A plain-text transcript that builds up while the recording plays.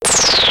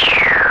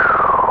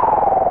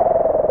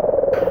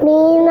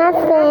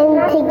my friend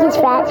Tiggy's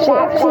Rat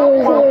Trap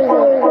series.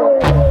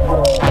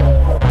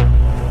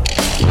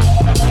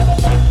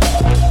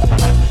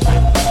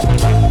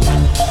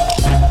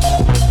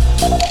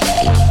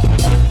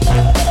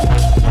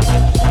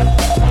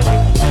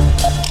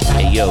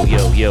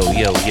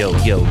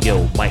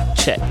 Yo, mic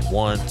check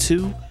 1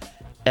 2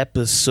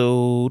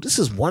 episode. This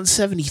is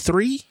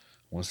 173.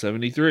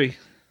 173.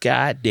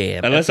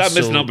 Goddamn. Unless I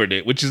misnumbered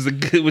it, which is a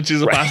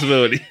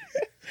possibility.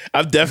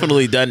 I've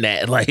definitely done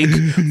that. Like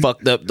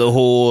fucked up the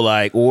whole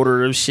like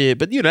order of shit.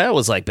 But you know, that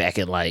was like back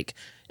in like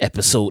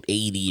episode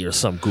 80 or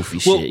some goofy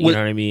shit. You know what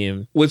I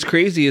mean? What's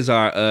crazy is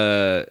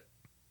our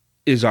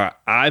Apple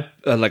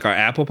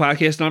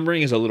Podcast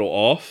numbering is a little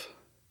off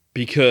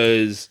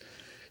because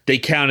they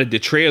counted the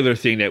trailer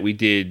thing that we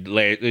did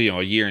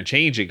a year and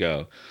change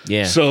ago.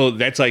 Yeah. So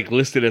that's like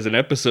listed as an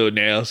episode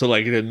now. So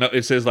like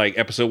it says like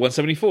episode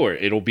 174.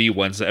 It'll be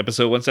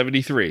episode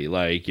 173.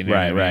 Like, you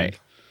know. Right.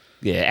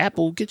 Yeah,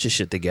 Apple, get your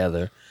shit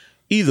together.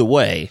 Either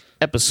way,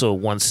 episode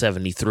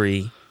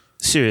 173,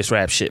 Serious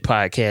Rap Shit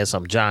Podcast.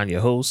 I'm John,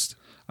 your host.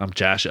 I'm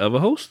Josh, other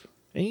host.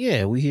 And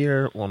yeah, we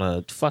here on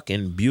a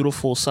fucking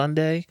beautiful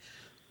Sunday.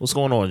 What's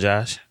going on,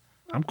 Josh?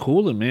 I'm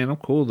cooling, man. I'm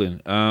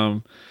cooling.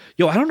 Yo,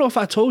 I don't know if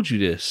I told you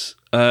this.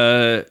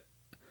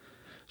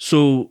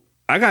 So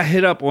I got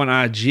hit up on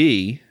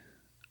IG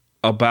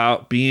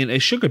about being a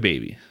sugar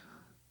baby.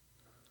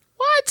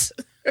 What?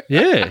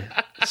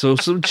 Yeah. So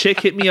some chick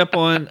hit me up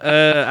on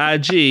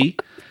IG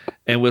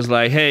and was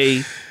like,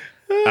 "Hey,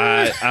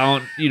 I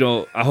don't,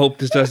 I hope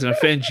this doesn't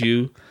offend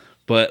you,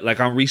 but like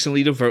I'm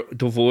recently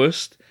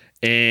divorced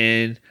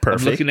and I'm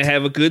looking to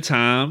have a good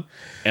time,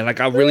 and like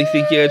I really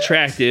think you're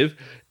attractive."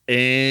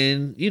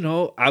 And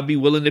I'll be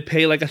willing to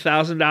pay like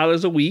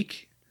 $1,000 a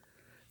week,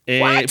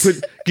 and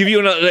give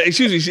you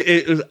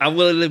I'm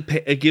willing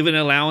to give an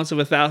allowance of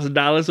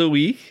 $1,000 a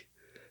week,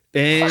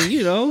 and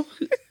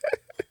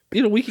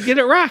we can get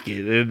it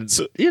rocking. And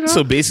so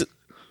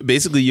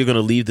basically, you're gonna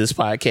leave this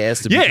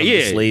podcast to become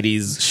this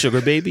lady's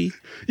sugar baby.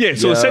 Yeah.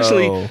 So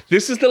essentially,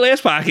 this is the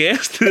last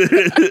podcast.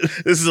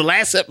 This is the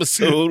last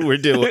episode we're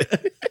doing.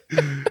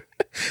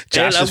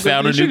 Josh has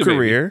found a new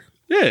career.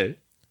 Yeah.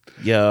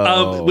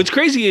 Yo, what's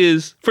crazy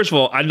is, first of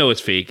all, I know it's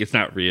fake. It's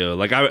not real.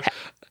 Like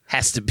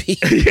has to be.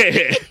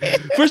 Yeah.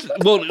 First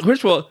of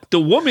all,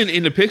 the woman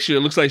in the picture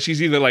looks like she's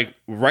either like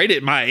right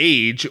at my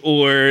age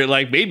or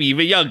like maybe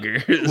even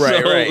younger.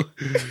 Right.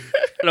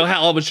 I don't have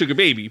all my sugar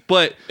baby,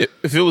 but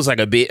if it was like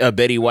a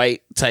Betty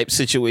White type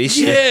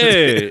situation,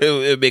 it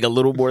would make a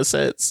little more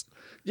sense.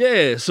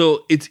 Yeah.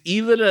 So it's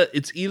either the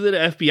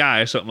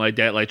FBI or something like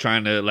that, like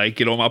trying to like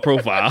get on my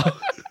profile.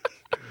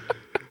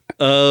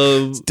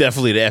 It's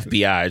definitely the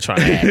FBI trying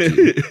to hack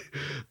you.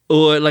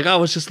 Or like I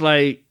was just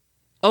like,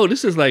 oh,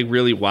 this is like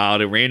really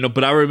wild and random.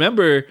 But I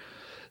remember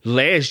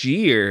last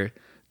year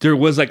there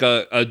was like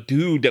a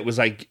dude that was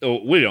like,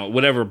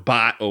 whatever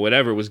bot or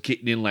whatever was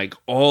getting in like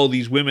all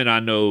these women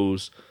I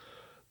know's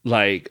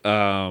like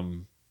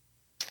inboxes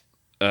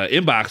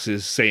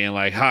saying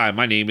like, "Hi,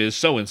 my name is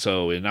so and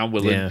so, and I'm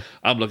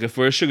looking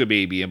for a sugar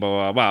baby," and blah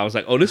blah blah. I was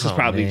like, oh, this is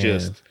probably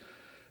just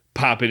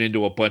popping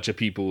into a bunch of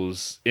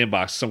people's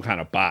inbox, some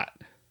kind of bot.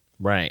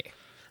 Right.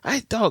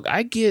 I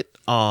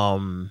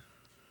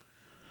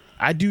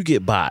do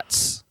get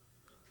bots.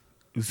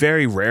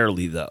 Very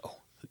rarely though.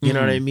 You know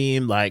what I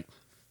mean? Like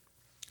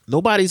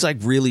nobody's like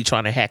really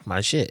trying to hack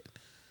my shit.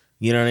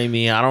 You know what I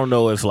mean? I don't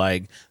know if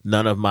like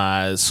none of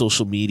my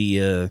social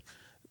media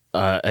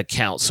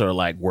accounts are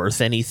like worth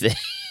anything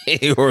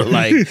or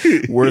like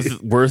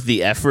worth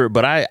the effort,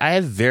 but I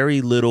have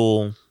very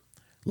little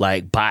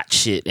like bot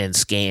shit and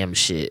scam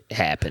shit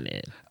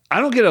happening. I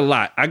don't get a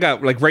lot. I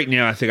got like right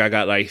now, I think I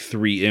got like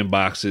 3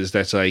 inboxes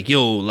that's like,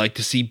 yo, like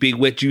to see big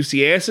wet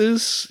juicy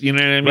asses. You know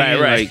what I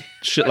mean? Right. Like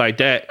shit like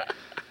that.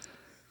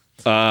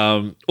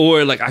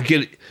 Or like I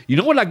get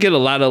a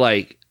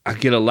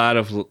lot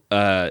of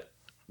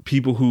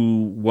people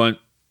who want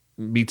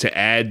me to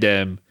add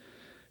them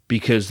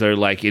because they're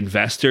like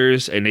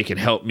investors and they can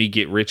help me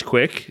get rich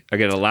quick. I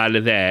get a lot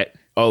of that.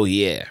 Oh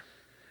yeah.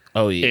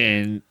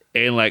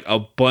 And like a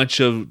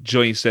bunch of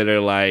joints that are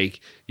like,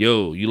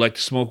 yo, you like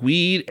to smoke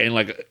weed? And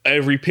like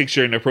every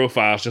picture in their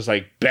profile is just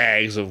like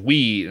bags of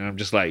weed. And I'm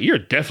just like, you're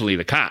definitely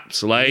the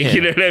cops. Like,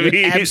 you know what I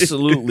mean?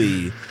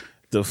 Absolutely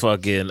the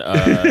fucking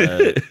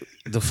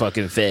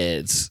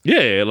feds.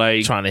 Yeah,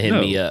 like trying to hit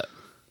me up.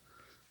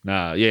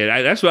 Nah,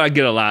 yeah, that's what I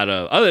get a lot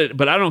of.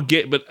 But I don't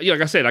get, but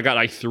like I said, I got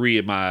like 3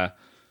 in my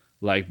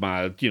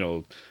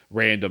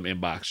random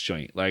inbox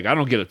joint. Like I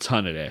don't get a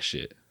ton of that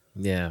shit.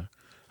 Yeah.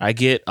 I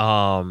get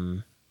a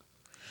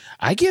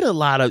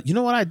lot of, you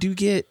know what I do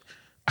get?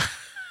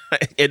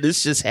 And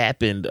this just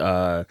happened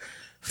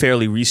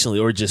fairly recently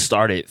or just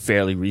started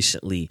fairly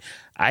recently.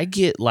 I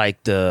get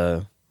like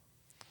the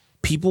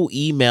people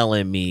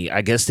emailing me.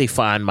 I guess they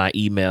find my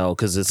email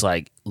because it's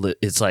like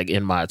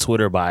in my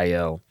Twitter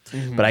bio.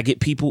 Mm-hmm. But I get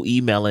people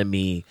emailing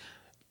me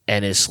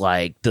and it's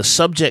like the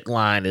subject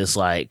line is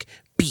like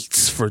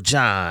beats for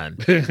John,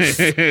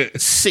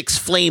 6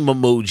 flame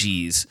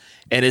emojis.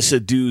 And it's a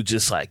dude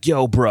just like,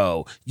 yo,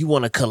 bro, you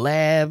want to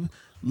collab?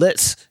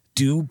 Let's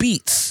do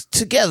beats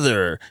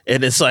together,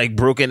 and it's like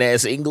broken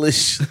ass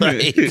English.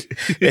 Like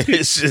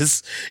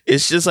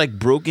it's just like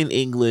broken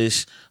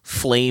English,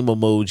 flame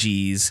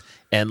emojis,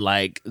 and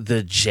like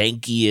the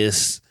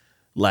jankiest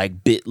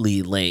like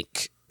Bitly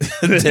link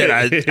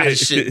that I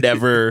should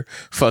never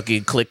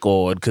fucking click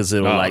on because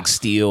it'll like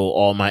steal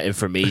all my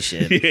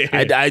information.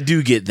 I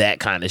do get that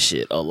kind of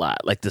shit a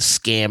lot, like the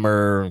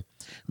scammer,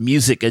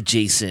 music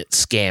adjacent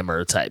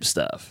scammer type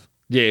stuff.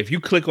 Yeah, if you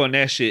click on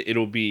that shit,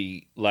 it'll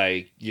be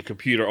like your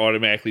computer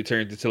automatically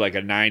turns into like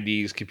a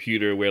 90s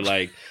computer where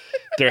like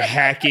they're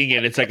hacking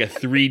and it's like a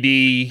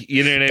 3D,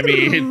 you know what I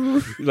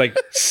mean? Like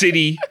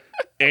city,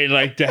 and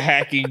like the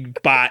hacking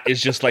bot is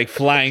just like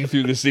flying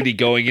through the city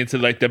going into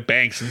like the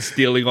banks and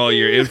stealing all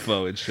your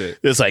info and shit.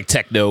 There's like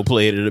techno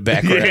playing in the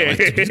background. Yeah.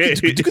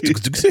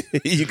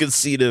 Like, you can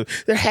see them.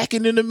 They're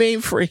hacking in the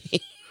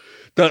mainframe.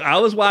 Doug, I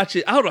was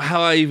watching, I don't know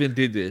how I even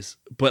did this,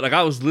 but like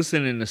I was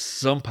listening to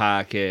some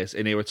podcasts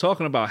and they were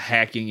talking about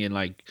hacking in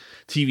like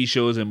TV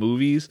shows and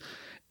movies,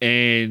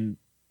 and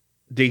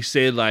they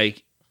said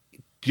like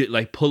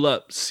pull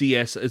up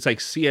CS, it's like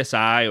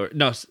CSI or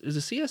no, is it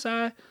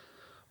CSI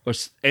or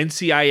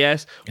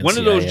NCIS? One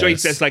of those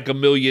joints that's like a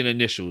million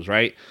initials,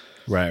 right?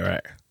 Right.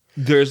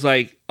 There's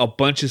like a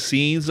bunch of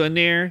scenes on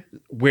there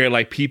where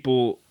like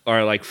people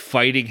are like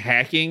fighting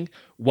hacking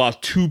while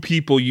two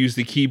people use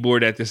the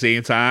keyboard at the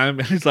same time.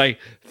 And it's like,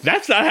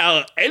 that's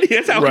how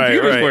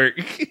computers work.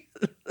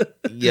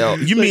 Yo,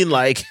 you mean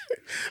like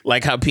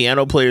how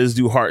piano players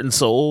do Heart and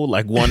Soul?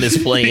 Like one is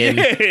playing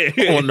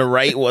on the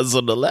right, one's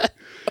on the left.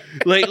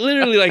 Like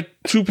literally like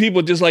two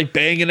people just like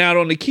banging out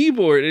on the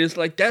keyboard. And it's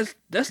like,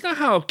 that's not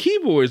how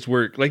keyboards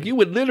work. Like you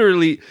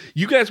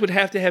guys would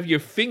have to have your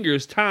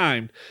fingers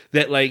timed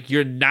that like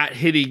you're not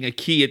hitting a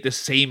key at the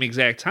same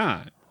exact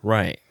time.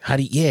 Right. How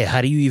do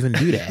you even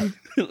do that?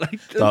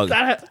 Like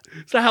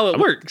that's not how it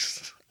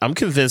works. I'm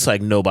convinced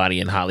like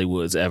nobody in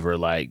Hollywood's ever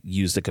like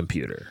used a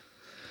computer.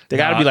 They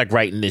gotta be like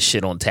writing this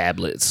shit on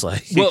tablets,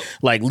 like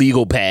like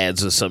legal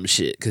pads or some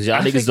shit, because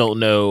y'all niggas don't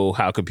know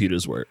how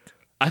computers work.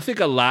 I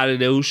think a lot of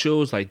those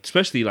shows, like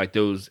especially like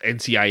those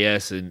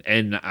NCIS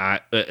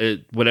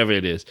and whatever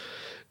it is,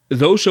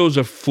 those shows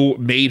are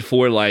made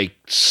for like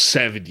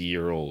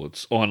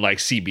 70-year-olds on like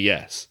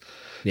CBS.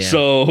 Yeah.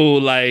 So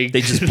like they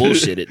just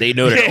bullshit it. They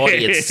know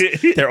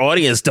their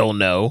audience don't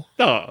know.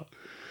 Dog.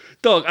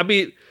 I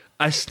mean,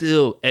 I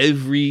still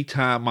every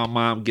time my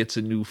mom gets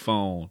a new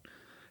phone,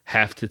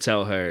 have to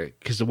tell her,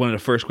 because one of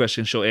the first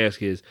questions she'll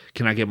ask is,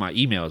 "Can I get my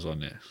emails on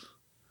this?"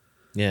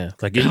 Yeah,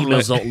 like your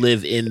emails don't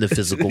live in the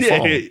physical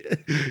phone.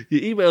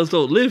 Your emails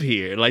don't live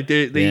here. Like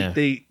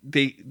they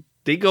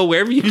go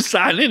wherever you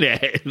sign in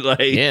at.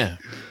 Like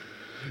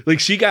like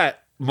she got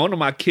one of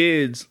my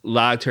kids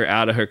logged her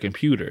out of her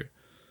computer.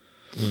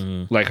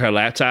 Mm-hmm. Like her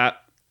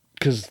laptop,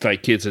 because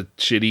like kids are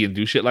shitty and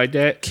do shit like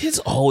that. Kids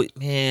always,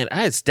 man,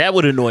 that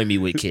would annoy me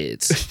with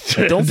kids.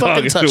 Like, don't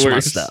fucking touch my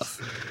stuff.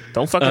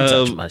 Don't fucking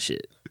touch my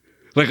shit.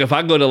 Like if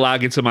I go to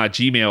log into my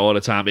Gmail all the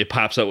time, it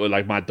pops up with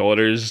like my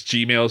daughter's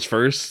Gmails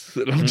first.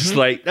 And I'm just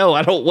like, no,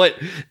 I don't want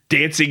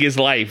Dancing is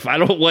Life. I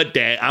don't want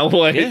that. I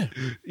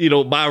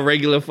want my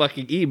regular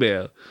fucking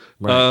email.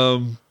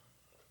 Right.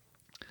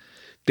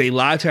 They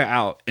logged her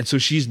out, and so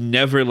she's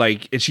never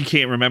like, and she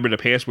can't remember the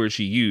password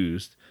she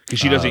used. Because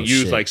she doesn't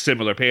use like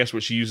similar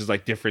passwords. She uses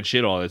like different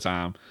shit all the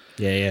time.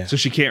 Yeah. So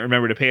she can't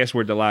remember the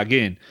password to log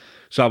in.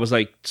 So I was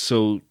like,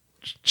 so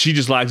she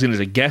just logs in as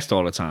a guest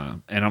all the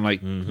time. And I'm like,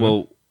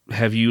 well,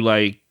 have you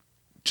like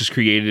just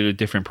created a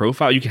different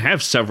profile? You can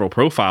have several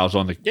profiles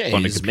on the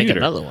computer. Make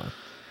another one.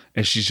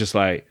 And she's just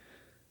like,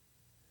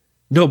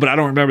 no, but I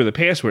don't remember the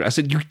password. I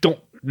said, you don't.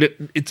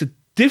 It's a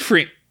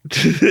different.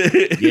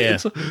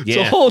 It's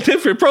a whole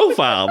different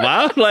profile,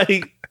 man.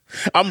 Like.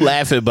 I'm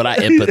laughing, but I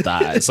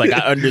empathize. Like I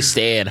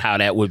understand how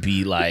that would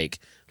be like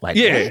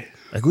yeah. What?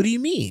 Like what do you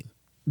mean?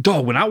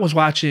 Dog, when I was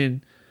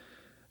watching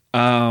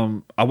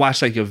I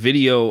watched like a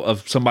video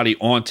of somebody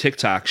on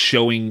TikTok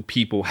showing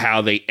people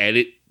how they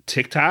edit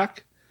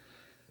TikTok.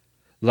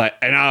 Like,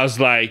 and I was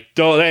like,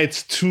 dog,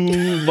 that's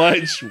too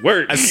much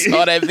work. I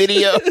saw that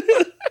video.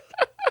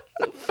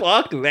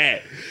 Fuck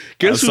that.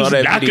 Guess who's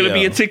not gonna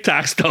be a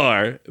TikTok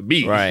star?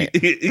 Me. Right.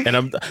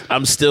 And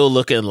I'm still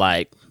looking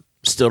like,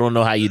 still don't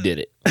know how you did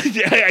it.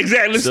 Yeah,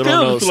 exactly. Still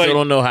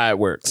don't know how it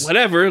works.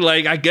 Whatever.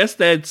 Like, I guess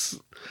that's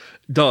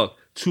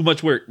too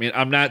much work, man.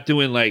 I'm not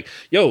doing like,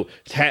 yo,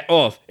 hat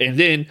off, and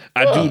then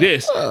I do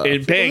this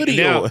and bang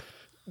now.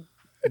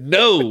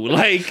 No,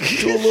 like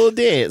do a little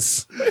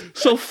dance.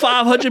 So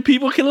 500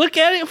 people can look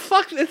at it.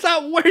 Fuck, it's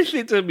not worth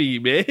it to me,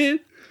 man.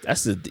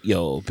 That's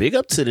big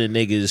up to the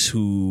niggas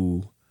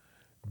who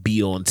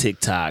be on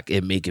TikTok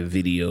and making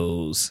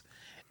videos.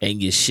 And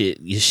your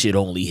shit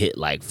only hit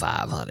like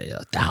 500,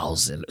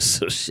 1,000 or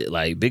some shit.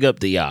 Like, big up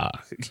to y'all.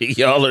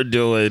 Y'all are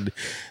doing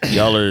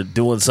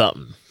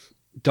something.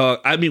 Dog,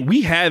 I mean,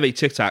 we have a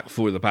TikTok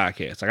for the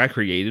podcast. Like, I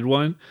created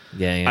one.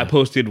 Yeah. I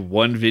posted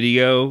one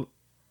video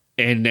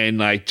and then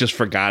like just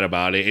forgot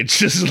about it. It's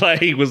just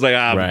like was like,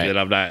 I'm good.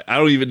 I'm not. I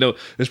don't even know.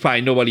 There's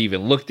probably nobody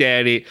even looked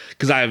at it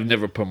because I have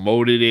never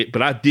promoted it.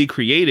 But I did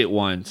create it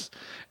once,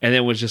 and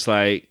then was just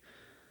like,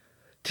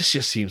 this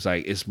just seems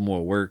like it's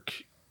more work,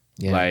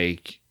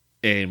 like,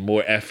 and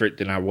more effort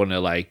than I want to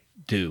like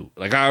do.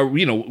 Like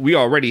we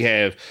already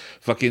have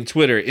fucking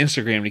Twitter,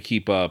 Instagram to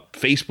keep up,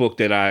 Facebook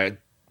that I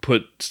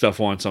put stuff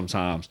on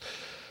sometimes.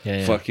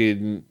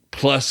 Fucking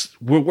plus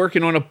we're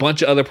working on a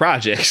bunch of other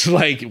projects.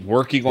 Like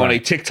working on a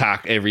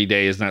TikTok every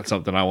day is not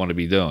something I want to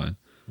be doing.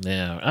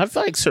 Yeah, I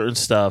feel like certain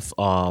stuff.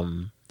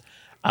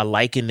 I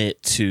liken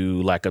it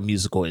to like a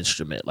musical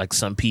instrument. Like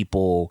some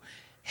people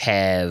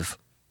have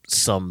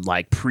some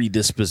like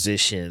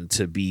predisposition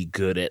to be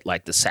good at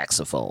like the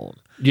saxophone,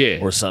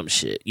 or some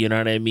shit. You know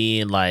what I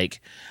mean?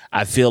 Like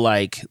I feel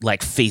like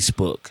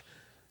Facebook,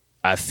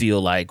 I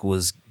feel like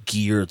was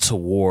geared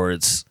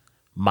towards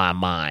my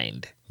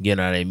mind. You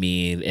know what I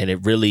mean? And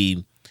it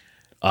really,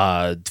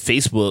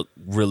 Facebook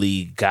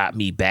really got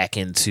me back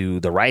into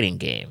the writing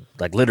game,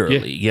 like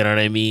literally. You know what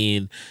I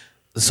mean?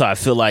 So I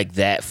feel like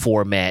that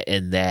format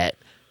and that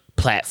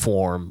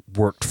platform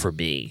worked for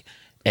me.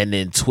 And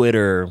then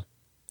Twitter,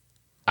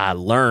 I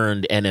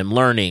learned and am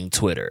learning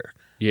Twitter.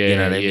 You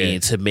know what I mean?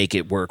 To make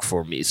it work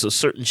for me. So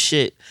certain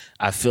shit,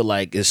 I feel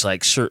like it's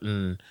like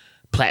certain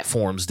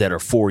platforms that are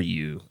for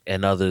you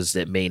and others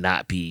that you may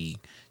not be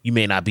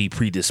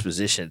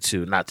predispositioned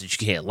to. Not that you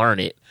can't learn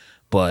it,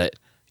 but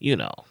you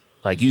know,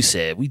 like you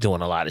said, we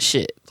doing a lot of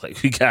shit.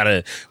 Like we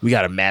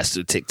gotta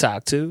master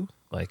TikTok too.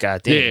 Like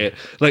goddamn. Yeah,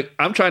 like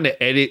I'm trying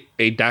to edit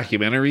a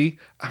documentary.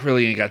 I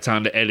really ain't got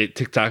time to edit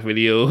TikTok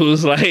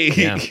videos. Like,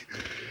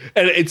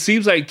 and it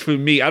seems like for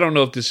me, I don't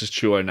know if this is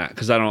true or not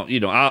because I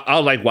don't.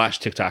 I'll like watch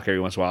TikTok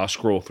every once in a while. I'll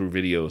scroll through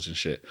videos and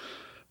shit.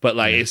 But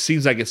like, it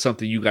seems like it's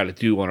something you got to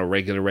do on a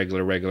regular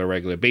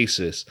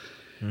basis.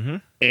 Mm-hmm.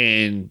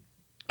 And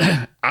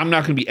I'm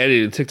not going to be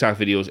editing TikTok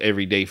videos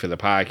every day for the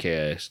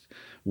podcast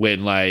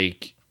when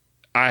like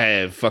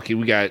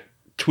we got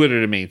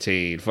Twitter to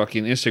maintain,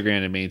 fucking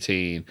Instagram to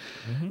maintain,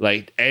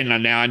 like,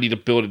 and now I need to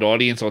build an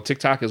audience on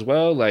TikTok as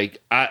well.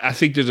 Like, I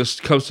think there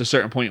just comes to a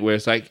certain point where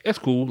it's like, that's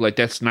cool. Like,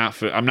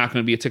 I'm not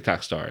going to be a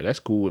TikTok star. That's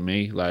cool with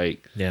me.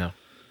 Like, you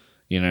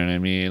know what I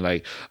mean?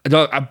 Like,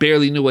 I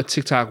barely knew what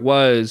TikTok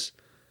was.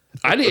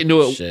 I didn't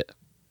know it. Shit.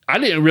 I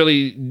didn't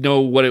really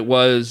know what it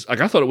was.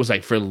 Like, I thought it was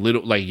like for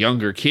little, like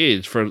younger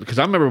kids. Because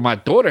I remember my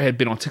daughter had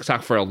been on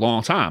TikTok for a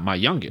long time, my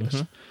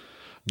youngest.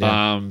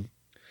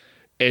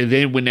 And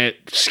then when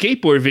that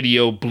skateboard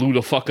video blew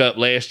the fuck up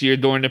last year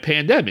during the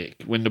pandemic,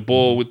 when the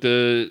bull with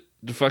the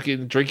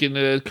fucking drinking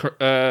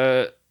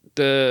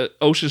the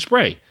ocean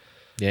spray.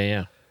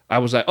 Yeah. I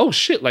was like, oh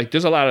shit, like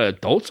there's a lot of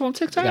adults on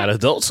TikTok? Got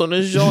adults on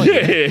this joint.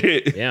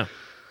 Yeah.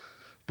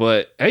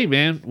 But hey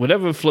man,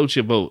 whatever floats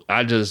your boat.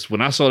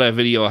 When I saw that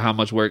video of how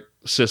much work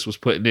Sis was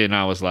putting in,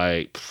 I was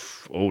like,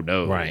 oh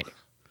no. Right.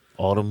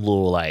 All them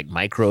little like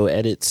micro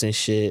edits and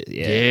shit.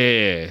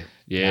 Yeah.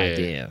 Yeah.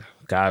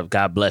 Goddamn.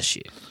 God bless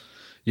you.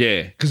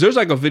 Yeah, because there's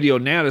like a video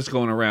now that's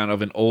going around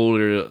of an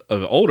older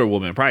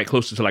woman, probably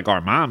closer to like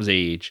our mom's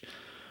age,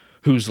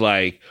 who's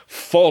like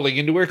falling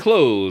into her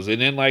clothes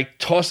and then like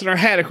tossing her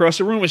hat across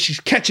the room and she's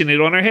catching it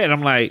on her head.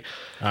 I'm like,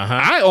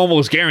 I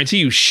almost guarantee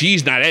you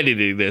she's not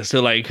editing this.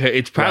 So like,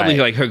 it's probably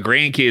like her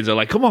grandkids are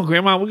like, come on,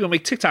 grandma, we're gonna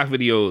make TikTok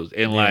videos,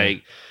 and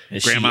like,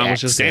 and grandma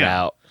was just down.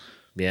 Out.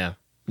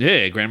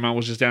 Yeah, grandma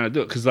was just down to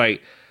do it because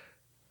like,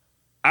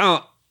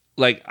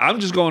 I'm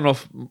just going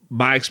off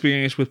my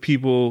experience with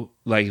people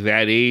like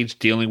that age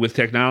dealing with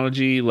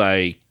technology.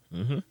 Like,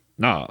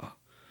 nah.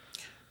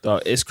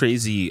 It's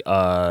crazy.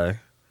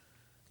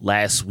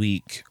 Last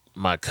week,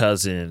 my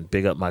cousin,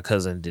 big up my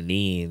cousin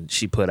Deneen,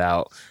 she put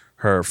out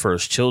her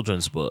first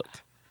children's book.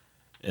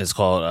 It's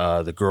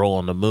called The Girl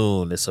on the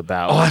Moon. It's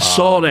about... I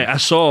saw that. I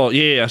saw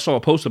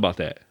a post about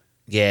that.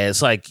 Yeah,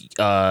 it's like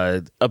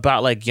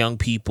about like young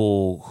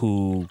people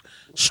who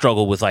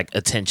struggle with like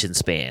attention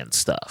span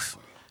stuff.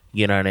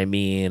 You know what I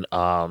mean?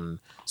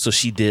 So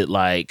she did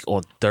like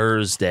on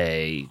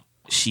Thursday,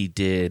 she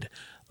did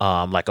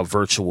like a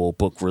virtual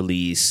book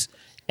release,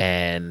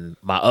 and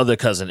my other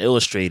cousin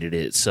illustrated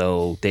it.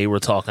 So they were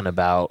talking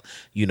about,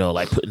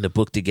 like putting the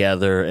book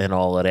together and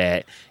all of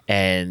that.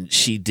 And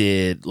she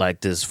did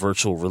like this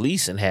virtual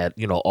release and had,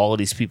 all of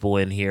these people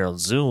in here on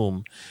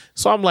Zoom.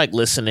 So I'm like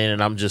listening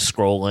and I'm just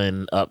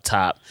scrolling up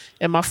top,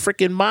 and my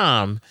freaking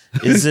mom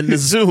is in the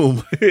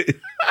Zoom.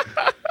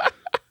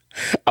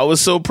 I was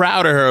so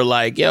proud of her,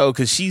 like, yo,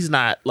 because she's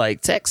not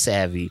like tech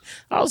savvy.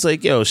 I was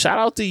like, yo, shout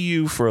out to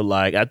you for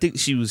like, I think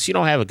she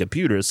don't have a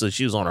computer, so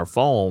she was on her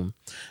phone.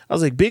 I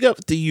was like, big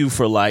up to you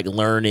for like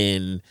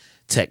learning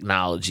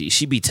technology.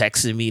 She be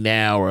texting me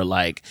now, or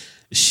like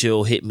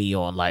she'll hit me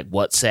on like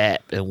WhatsApp,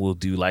 and we'll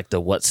do like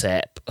the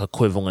WhatsApp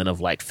equivalent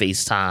of like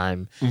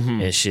FaceTime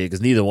and shit,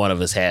 because neither one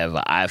of us have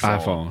an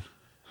iPhone.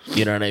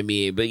 You know what I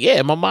mean? But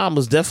yeah, my mom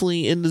was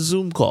definitely in the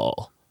Zoom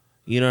call.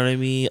 You know what I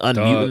mean?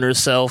 Unmuting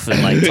herself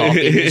and like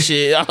talking and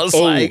shit. I was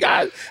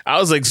I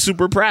was like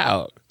super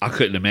proud. I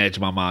couldn't imagine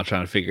my mom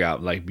trying to figure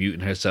out like muting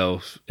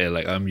herself and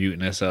like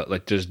unmuting herself.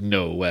 Like, there's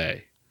no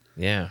way.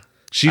 Yeah,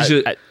 she's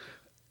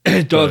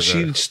dog.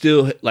 She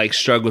still like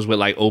struggles with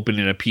like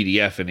opening a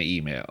PDF in an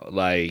email.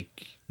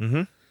 Like,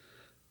 my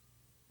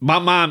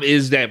mom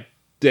is that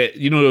that,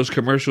 you know, those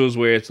commercials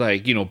where it's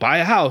like, you know, buy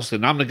a house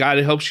and I'm the guy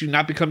that helps you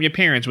not become your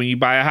parents when you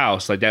buy a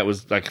house. Like that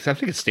was like, I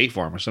think it's State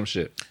Farm or some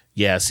shit.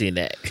 Yeah, I seen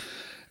that.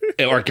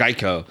 Or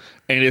Geico.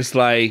 And it's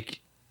like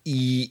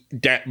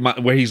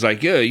where he's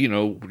like, yeah, you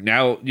know,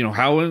 now, you know,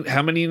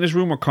 how many in this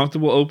room are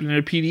comfortable opening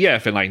a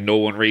PDF, and like no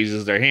one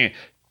raises their hand.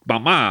 My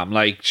mom,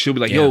 like, she'll be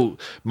like, yo,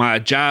 my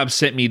job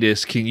sent me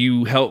this. Can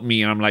you help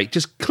me? And I'm like,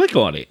 just click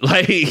on it.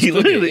 Like,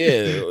 literally,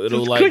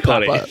 it'll like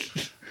pop up.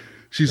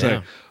 She's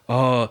like,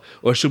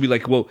 or she'll be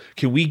like, well,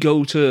 can we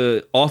go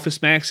to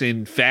Office Max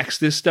and fax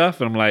this stuff?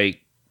 And I'm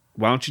like,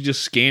 why don't you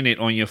just scan it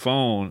on your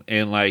phone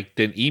and like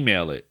then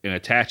email it and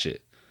attach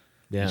it?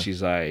 Yeah. And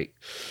she's like,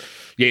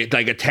 yeah,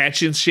 like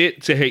attaching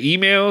shit to her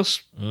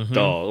emails.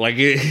 Dog, like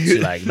she's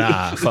like,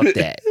 nah, fuck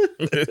that.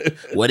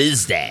 What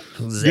is that?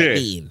 What does that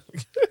mean?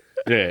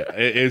 Yeah,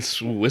 it's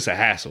a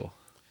hassle.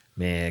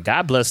 Man,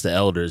 God bless the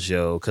elders,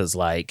 yo, because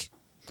like,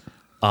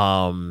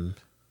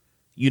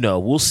 you know,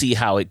 we'll see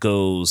how it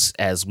goes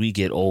as we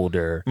get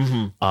older.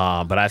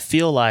 But I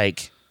feel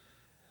like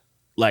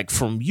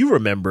from, you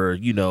remember,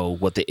 you know,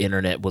 what the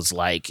internet was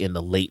like in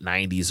the late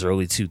 90s,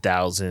 early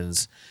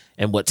 2000s,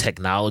 and what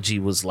technology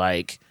was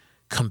like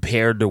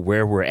compared to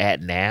where we're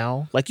at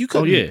now. Like you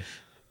could,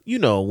 you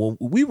know, when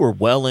we were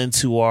well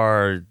into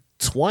our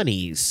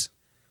 20s,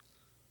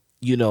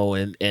 you know,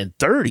 and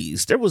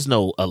 30s, there was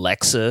no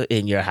Alexa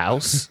in your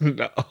house.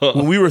 No.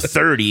 When we were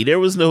 30, there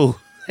was no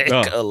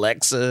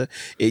Alexa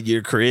in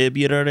your crib.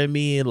 You know what I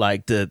mean?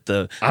 Like I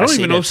don't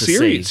even know if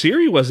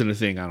Siri wasn't a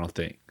thing. I don't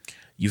think.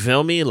 You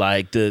feel me?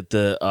 Like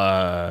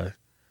the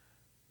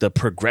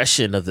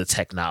progression of the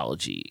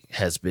technology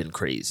has been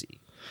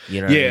crazy.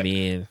 You know what I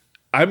mean?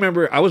 I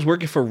remember I was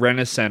working for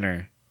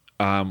Rent-A-Center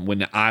when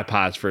the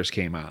iPods first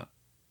came out,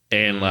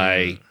 and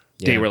like.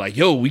 They were like,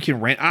 yo, we can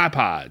rent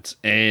iPods.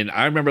 And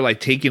I remember like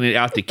taking it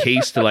out the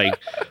case to like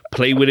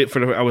play with it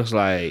I was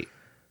like,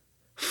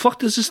 fuck,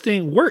 does this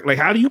thing work? Like,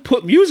 how do you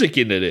put music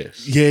into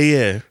this?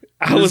 Yeah.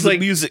 I was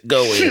like, music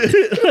going.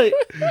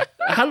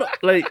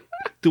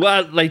 Do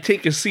I like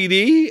take a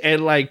CD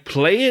and like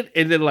play it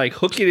and then like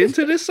hook it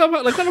into this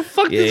somehow? Like, how the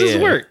fuck does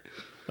this work?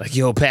 Like,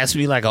 yo, pass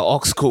me like an aux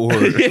cord,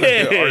 like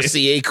an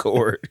RCA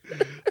cord.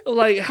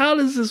 Like, how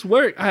does this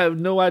work? I have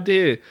no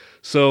idea.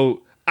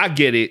 So I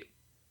get it.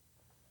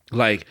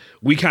 Like,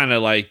 we kind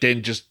of like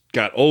then just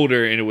got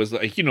older, and it was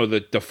like, you know,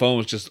 the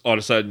phones just all of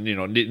a sudden, you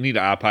know, didn't need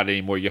an iPod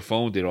anymore. Your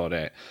phone did all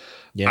that.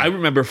 Yeah. I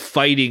remember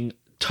fighting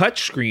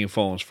touchscreen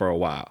phones for a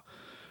while,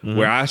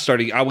 where I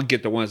would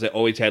get the ones that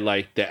always had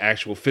like the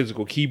actual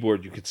physical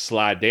keyboard you could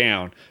slide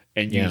down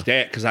and use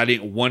that, because I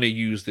didn't want to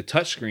use the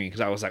touchscreen,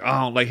 because I was like,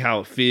 I don't like how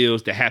it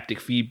feels. The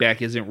haptic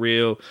feedback isn't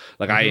real.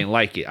 Like, I didn't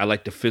like it. I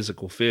like the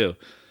physical feel.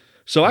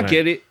 So I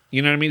get it.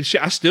 You know what I mean?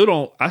 I still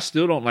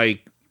don't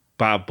like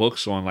buy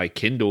books on like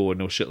Kindle or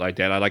no shit like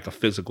that. I like a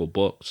physical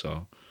book.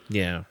 So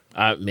yeah,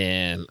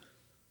 I'm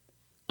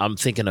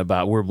thinking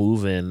about, we're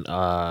moving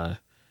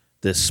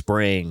this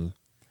spring,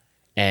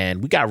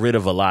 and we got rid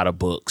of a lot of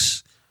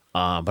books,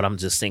 but I'm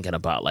just thinking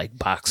about like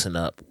boxing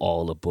up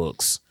all the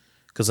books,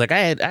 because like I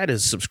had a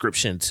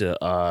subscription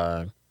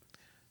to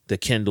the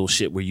Kindle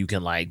shit where you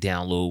can like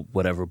download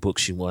whatever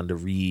books you wanted to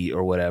read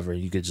or whatever.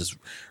 You could just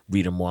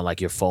read them on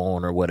like your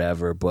phone or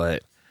whatever.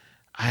 But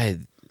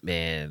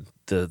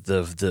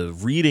the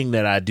reading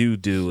that I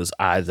do is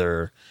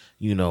either,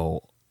 you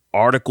know,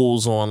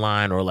 articles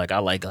online, or like I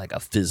like a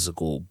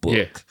physical book.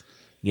 Yeah.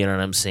 You know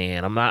what I'm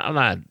saying? I'm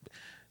not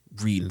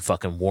reading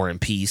fucking War and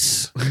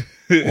Peace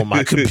on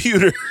my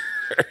computer.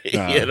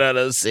 You know what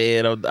I'm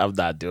saying? I'm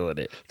not doing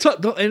it.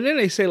 And then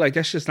they say like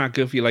that's just not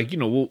good for you. Like, you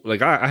know,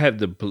 like I have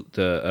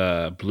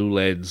the blue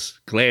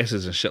lens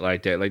glasses and shit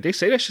like that. Like they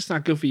say that's just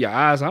not good for your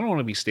eyes. I don't want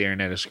to be staring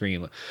at a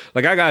screen.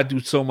 Like I gotta do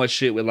so much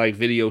shit with like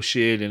video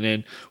shit, and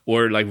then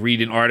or like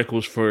reading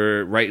articles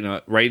for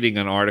writing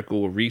an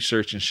article or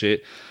research and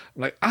shit.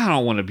 Like I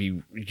don't want to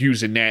be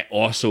using that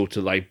also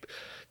to like.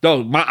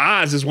 Though my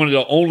eyes is one of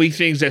the only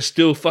things that's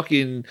still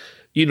fucking,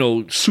 you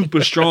know,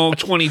 super strong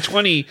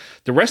 2020.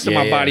 The rest of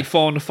my body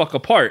falling the fuck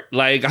apart.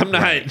 Like, I'm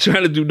not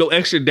trying to do no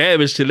extra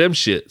damage to them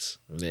shits.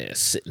 Yeah,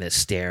 sitting there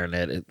staring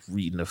at it,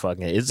 reading the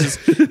fucking... It's just,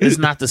 it's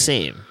not the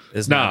same.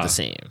 It's not the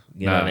same.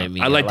 You know what I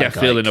mean? I like that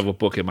feeling of a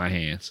book in my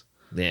hands.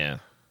 Yeah.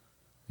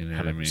 You know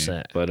what I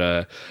mean? But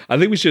I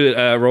think we should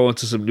roll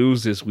into some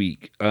news this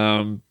week.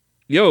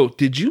 Yo,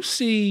 did you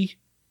see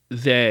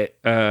that...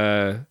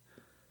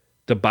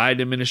 the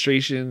Biden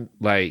administration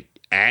like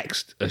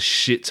axed a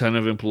shit ton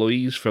of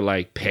employees for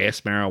like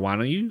past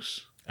marijuana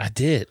use? I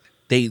did.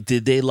 They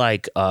admitted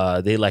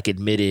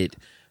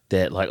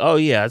that like, oh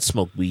yeah, I'd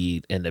smoked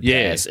weed in the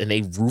past, and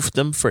they roofed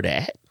them for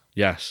that.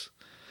 Yes.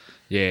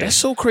 Yeah. That's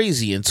so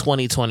crazy in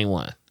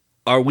 2021.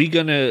 Are they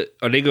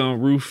gonna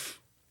roof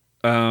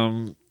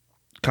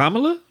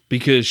Kamala?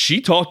 Because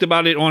she talked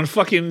about it on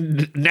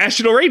fucking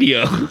national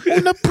radio.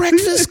 On the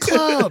Breakfast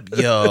Club.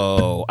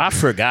 Yo, I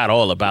forgot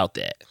all about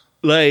that.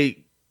 Like,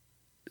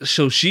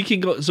 so she can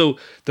go. So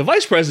the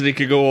vice president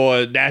could go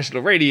on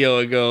national radio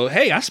and go,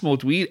 "Hey, I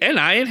smoked weed and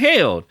I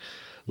inhaled."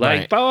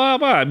 Like, blah blah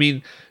blah. I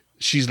mean,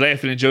 she's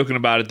laughing and joking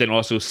about it, then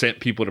also sent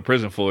people to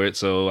prison for it.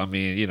 So I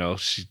mean, you know,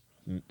 she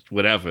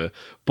whatever.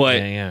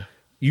 But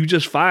you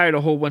just fired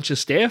a whole bunch of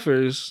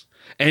staffers,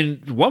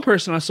 and one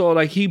person I saw,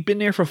 like, he'd been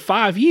there for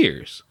 5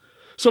 years.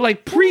 So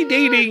like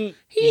predating,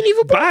 he ain't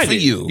even worked for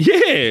you.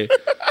 Yeah.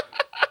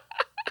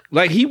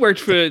 Like, he worked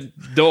for the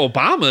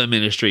Obama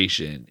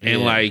administration,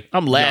 and like,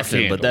 I'm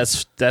laughing, but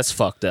that's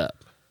fucked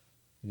up.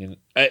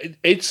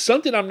 It's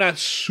something I'm not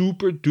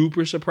super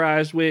duper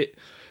surprised with,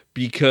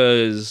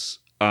 because,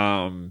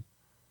 like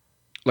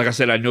I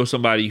said, I know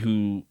somebody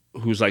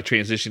who's like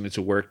transitioning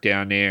to work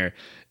down there.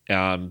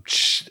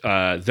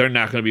 They're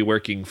not going to be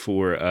working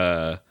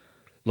for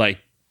like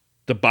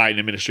the Biden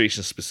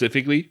administration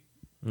specifically.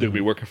 They'll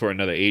be working for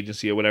another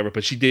agency or whatever.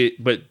 But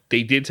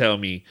they did tell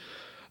me.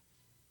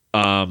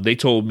 They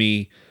told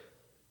me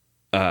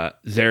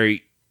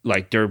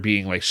they're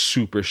being like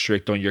super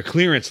strict on your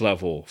clearance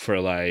level for,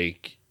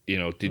 like, you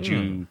know,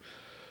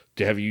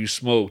 have you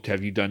smoked?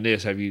 Have you done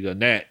this? Have you done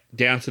that?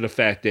 Down to the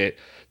fact that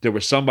there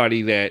was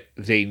somebody that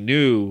they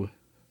knew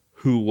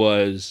who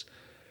was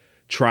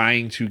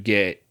trying to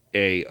get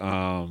a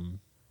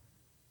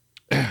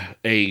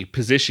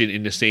position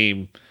in the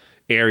same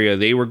area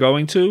they were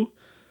going to,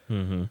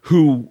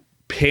 who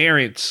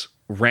parents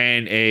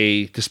ran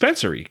a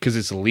dispensary because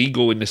it's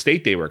legal in the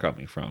state they were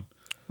coming from.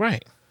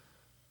 Right.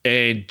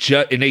 And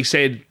they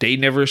said they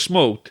never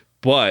smoked,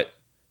 but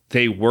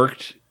they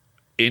worked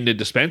in the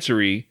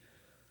dispensary,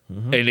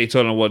 and they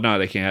told them, well, no,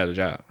 they can't have a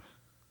job.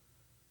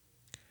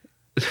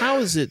 How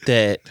is it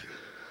that's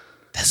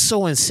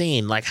so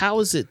insane? Like, how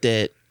is it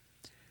that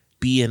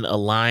being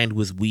aligned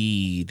with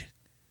weed,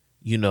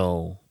 you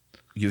know,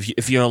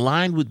 if you're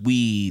aligned with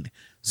weed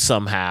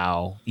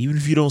somehow, even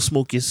if you don't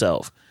smoke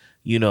yourself,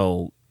 you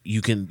know,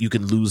 you can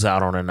lose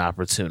out on an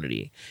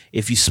opportunity.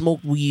 If you smoke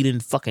weed in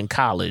fucking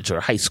college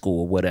or high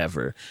school or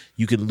whatever,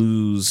 you can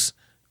lose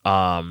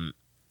a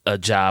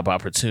job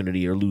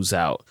opportunity or lose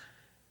out.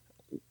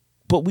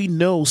 But we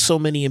know so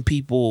many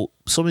people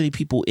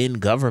in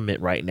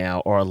government right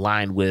now are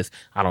aligned with,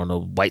 I don't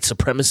know, white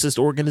supremacist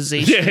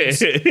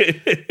organizations.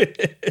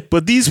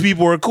 But these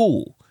people are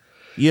cool.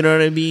 You know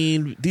what I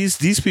mean?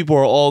 These people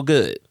are all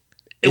good.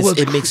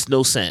 It makes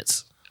no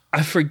sense.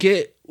 I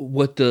forget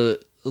what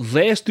the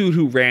last dude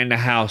who ran the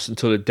House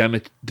until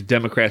the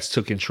Democrats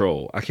took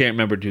control. I can't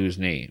remember dude's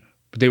name.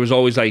 But there was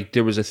always like,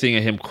 there was a thing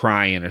of him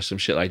crying or some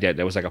shit like that.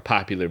 That was like a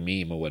popular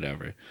meme or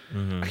whatever.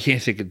 I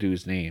can't think of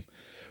dude's name.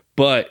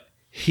 But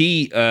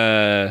he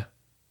once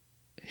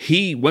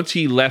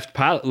he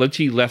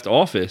left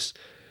office,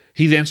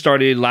 he then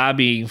started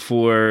lobbying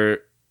for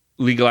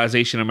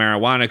legalization of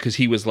marijuana, because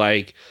he was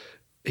like,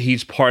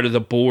 he's part of the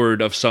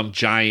board of some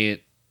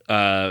giant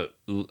legal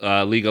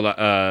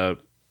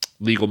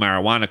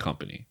marijuana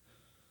company.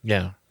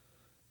 Yeah.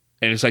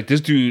 And it's like, this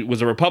dude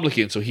was a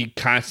Republican, so he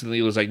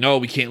constantly was like, no,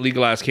 we can't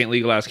legalize,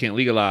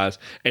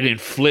 and then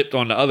flipped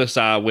on the other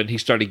side when he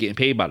started getting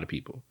paid by the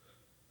people.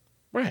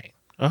 Right.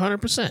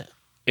 100%.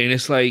 And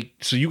it's like,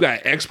 so you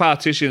got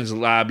ex-politicians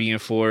lobbying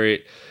for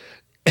it.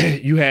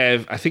 You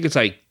have, I think it's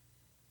like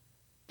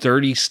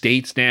 30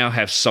 states now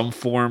have some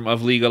form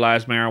of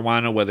legalized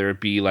marijuana, whether it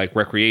be like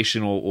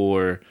recreational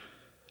or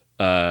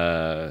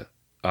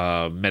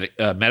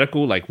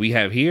medical, like we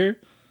have here.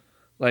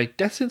 Like,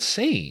 that's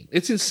insane.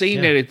 It's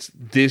insane that it's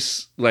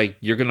this, like,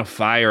 you're going to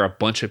fire a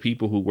bunch of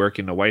people who work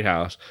in the White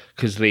House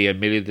because they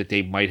admitted that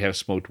they might have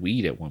smoked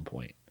weed at one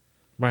point.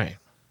 Right.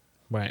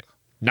 Right.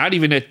 Not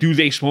even that, do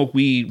they smoke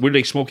weed? Were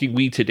they smoking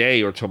weed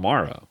today or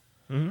tomorrow?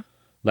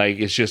 Like,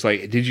 it's just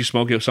like, did you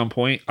smoke it at some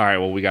point? All right,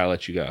 well, we got to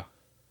let you go.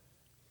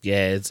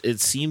 Yeah,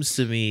 it seems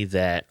to me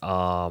that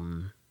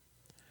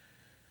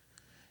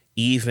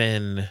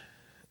even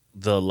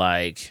the,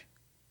 like,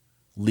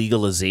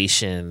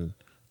 legalization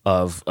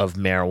of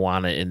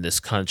marijuana in this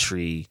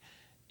country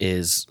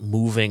is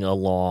moving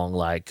along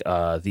like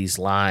these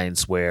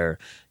lines where,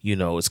 you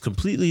know, it's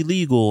completely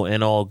legal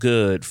and all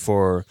good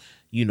for,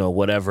 you know,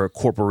 whatever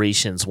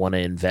corporations want to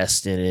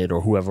invest in it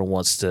or whoever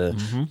wants to,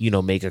 you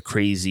know, make a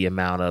crazy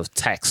amount of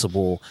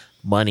taxable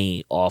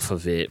money off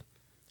of it,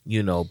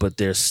 you know, but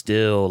there's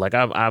still, like,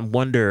 I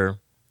wonder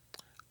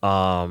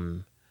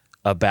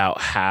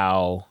about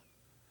how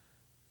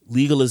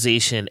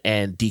legalization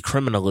and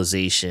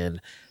decriminalization,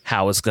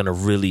 how it's going to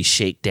really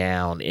shake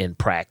down in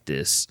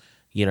practice.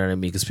 You know what I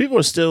mean? Because people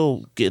are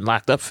still getting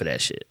locked up for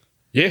that shit.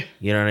 Yeah.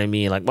 You know what I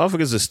mean? Like,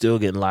 motherfuckers are still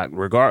getting locked,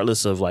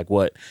 regardless of, like,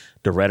 what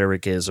the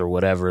rhetoric is or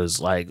whatever is,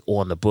 like,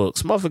 on the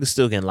books. Motherfuckers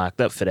still getting locked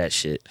up for that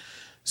shit.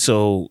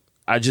 So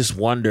I just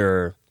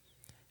wonder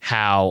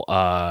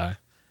how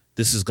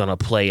this is going to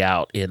play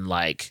out in,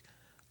 like,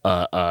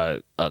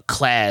 a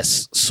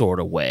class sort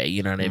of way.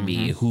 You know what I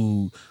mean?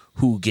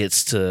 Who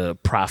gets to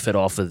profit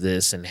off of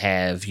this and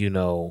have, you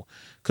know,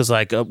 because,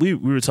 like, we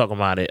were talking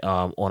about it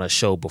on a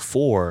show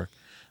before.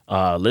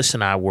 Lish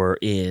and I were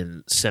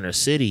in Center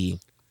City,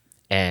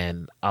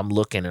 and I'm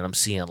looking and I'm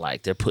seeing,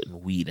 like, they're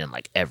putting weed in,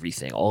 like,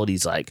 everything. All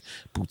these, like,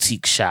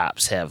 boutique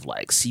shops have,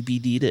 like,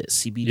 CBD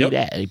this, CBD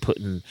that. They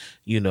putting,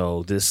 you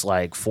know, this,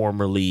 like,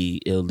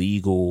 formerly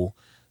illegal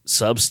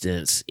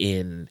substance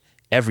in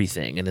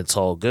everything, and it's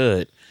all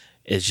good.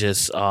 It's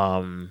just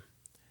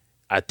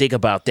I think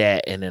about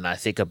that, and then I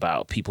think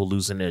about people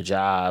losing their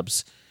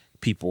jobs,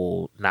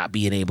 people not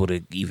being able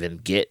to even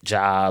get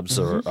jobs,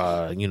 or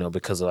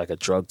because of like a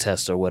drug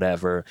test or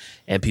whatever,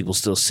 and people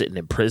still sitting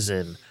in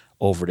prison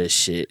over this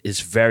shit. It's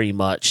very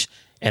much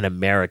an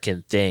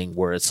American thing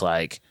where it's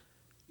like,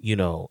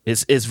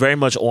 it's very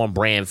much on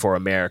brand for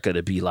America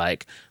to be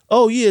like,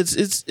 oh yeah,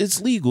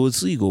 it's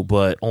legal,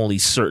 but only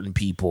certain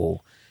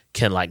people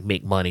can like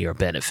make money or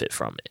benefit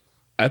from it.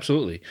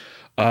 Absolutely.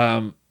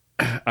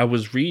 I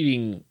was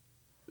reading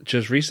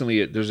just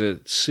recently, there's a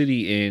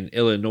city in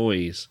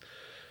Illinois.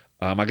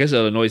 I guess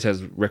Illinois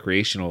has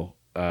recreational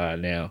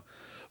now,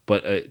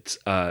 but it's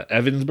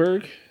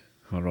Evansburg.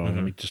 Hold on,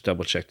 let me just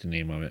double check the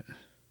name of it.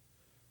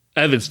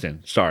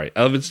 Evanston,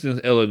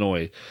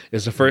 Illinois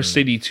is the first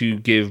city to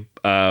give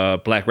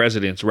black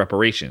residents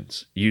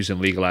reparations using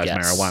legalized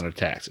marijuana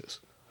taxes.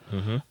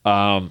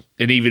 And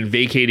even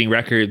vacating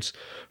records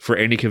for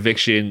any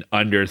conviction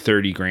under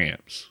 30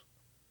 grams.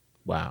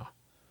 Wow.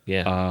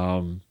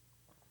 Yeah.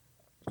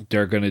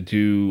 They're going to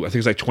do, I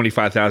think it's like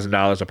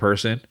 $25,000 a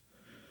person.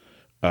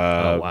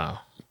 Oh, wow.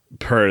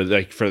 For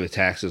the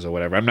taxes or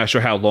whatever. I'm not sure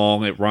how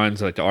long it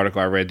runs. Like the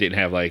article I read didn't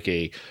have like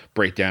a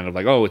breakdown of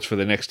like, oh, it's for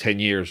the next 10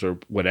 years or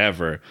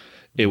whatever.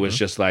 It was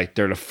just like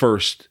they're the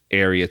first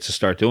area to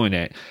start doing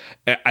that.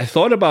 I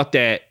thought about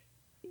that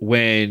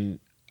when,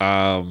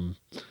 and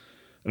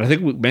I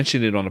think we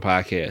mentioned it on the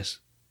podcast,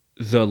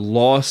 the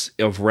loss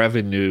of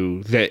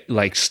revenue that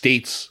like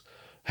states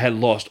had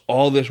lost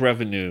all this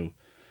revenue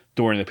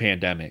during the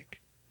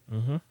pandemic.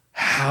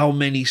 How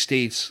many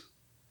states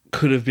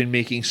could have been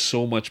making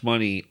so much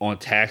money on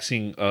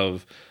taxing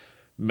of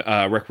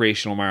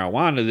recreational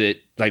marijuana that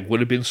like would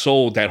have been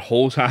sold that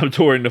whole time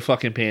during the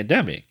fucking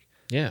pandemic?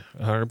 Yeah,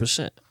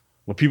 100%.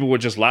 When people were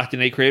just locked in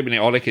their crib and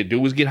all they could do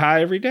was get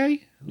high every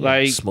day,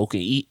 like smoke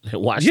and eat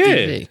and watch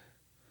TV.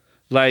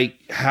 Like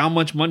how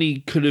much money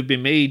could have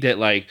been made that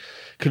like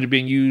could have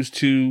been used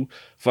to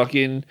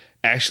fucking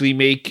actually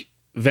make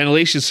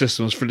ventilation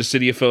systems for the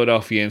city of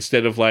Philadelphia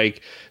instead of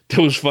like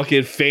those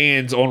fucking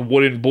fans on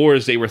wooden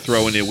boards they were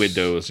throwing in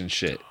windows and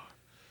shit.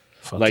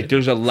 Like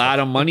there's a lot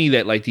of money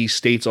that like these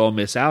states all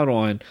miss out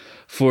on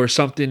for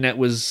something that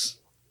was,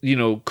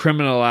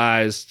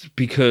 criminalized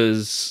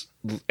because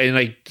and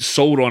like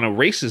sold on a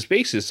racist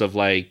basis of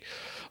like,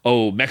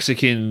 oh,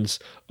 Mexicans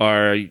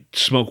are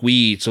smoke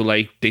weed. So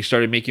like they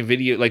started making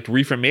video like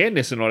Reefer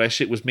Madness and all that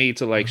shit was made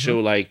to like show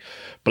like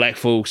black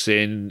folks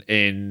and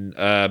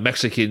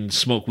Mexicans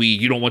smoke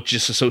weed. You don't want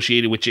just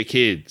associated with your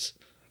kids.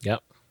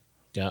 Yep.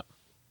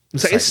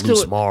 It's like still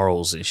loose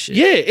morals and shit.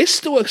 Yeah, it's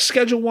still a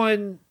Schedule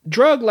I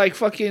drug like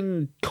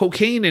fucking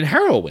cocaine and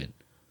heroin.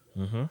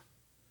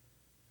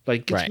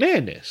 Like it's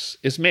madness.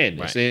 It's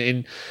madness. Right.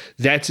 And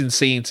that's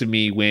insane to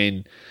me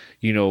when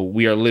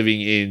we are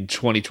living in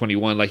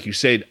 2021. Like you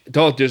said,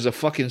 dog, there's a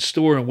fucking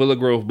store in Willow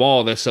Grove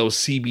Mall that sells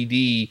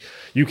CBD.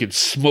 You can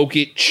smoke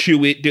it,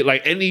 chew it,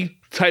 like any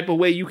type of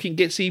way you can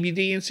get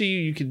CBD into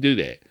you can do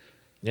that.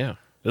 Yeah.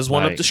 There's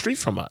one up the street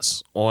from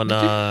us on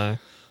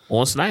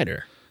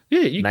Snyder.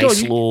 Yeah,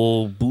 nice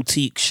little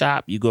boutique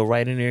shop. You go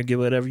right in there and get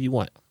whatever you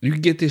want. You can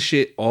get this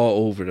shit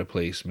all over the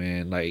place,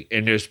 man. Like,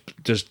 and there's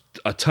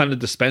a ton of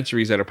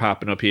dispensaries that are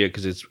popping up here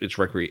because it's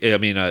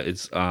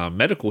it's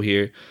medical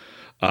here.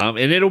 And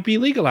it'll be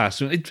legalized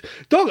soon.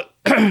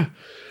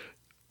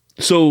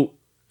 So,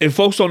 if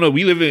folks don't know,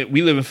 we live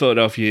in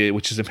Philadelphia,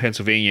 which is in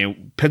Pennsylvania.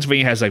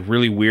 Pennsylvania has like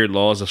really weird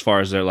laws as far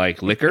as their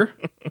like liquor.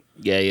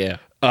 Yeah.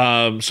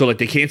 So like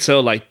they can't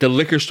sell like the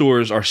liquor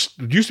stores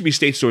used to be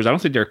state stores. I don't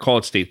think they're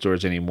called state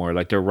stores anymore.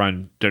 Like they're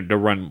run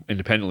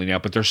independently now,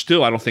 but they're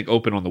still I don't think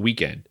open on the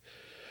weekend.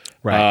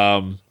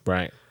 Right.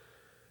 Right.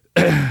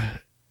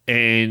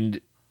 And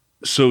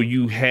so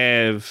you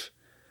have.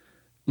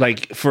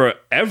 Like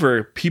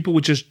forever, people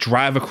would just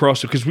drive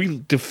across because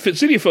the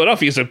city of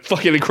Philadelphia is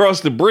fucking across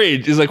the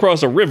bridge, is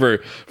across a river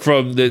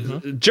from the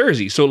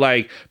Jersey. So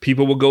like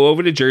people will go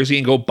over to Jersey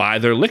and go buy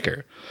their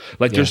liquor.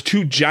 Like there's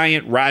two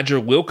giant Roger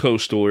Wilco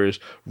stores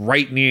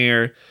right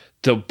near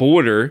the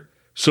border,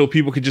 so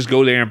people could just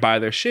go there and buy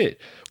their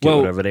shit. Get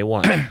whatever they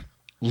want.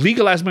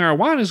 Legalized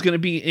marijuana is going to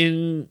be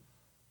in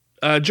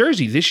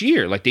Jersey this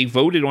year. Like they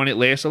voted on it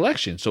last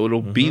election, so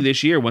it'll be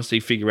this year once they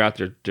figure out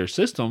their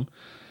system.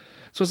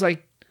 So it's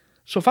like.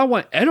 So if I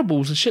want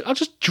edibles and shit, I'll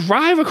just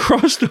drive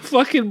across the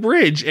fucking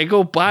bridge and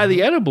go buy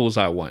the edibles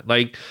I want.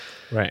 Like,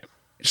 right.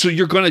 So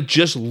you're going to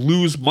just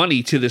lose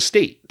money to the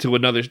state, to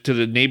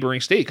the neighboring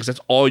state, because that's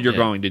all you're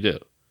going to do.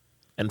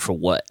 And for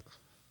what?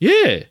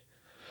 Yeah.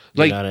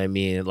 Like, you know what I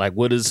mean? Like,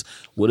 what does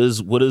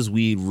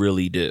weed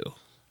really do?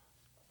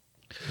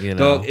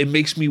 Dog, it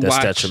makes me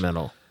watch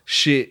detrimental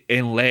shit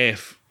and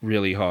laugh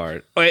really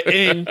hard.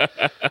 And,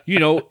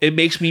 it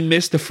makes me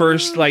miss the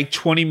first,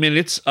 20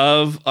 minutes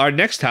of our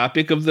next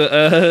topic of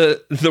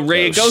the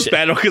Ray and Ghost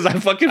battle because I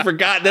fucking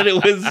forgot that it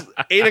was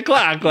 8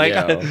 o'clock. Like,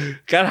 I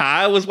got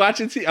high. I was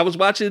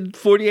watching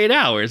 48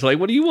 Hours. Like,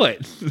 what do you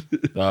want?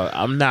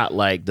 I'm not,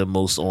 the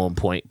most on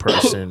point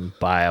person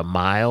by a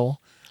mile.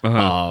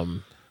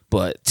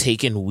 but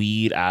taking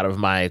weed out of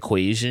my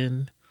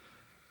equation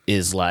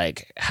is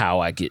like how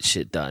I get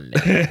shit done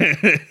now.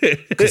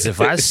 Because if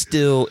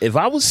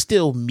I was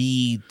still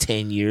me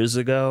 10 years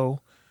ago,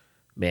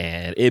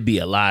 man, it'd be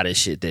a lot of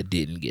shit that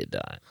didn't get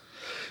done.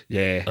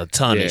 Yeah. A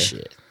ton of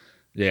shit.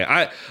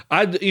 Yeah,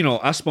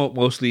 I smoke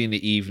mostly in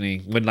the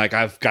evening when like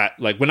I've got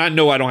like when I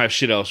know I don't have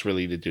shit else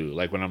really to do.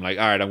 Like when I'm like,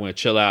 all right, I'm gonna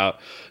chill out.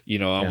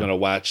 I'm gonna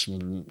watch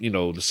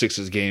the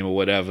Sixers game or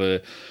whatever.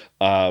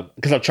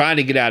 Because I'm trying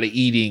to get out of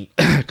eating.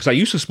 Because I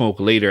used to smoke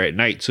later at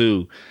night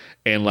too,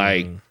 and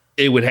like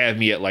it would have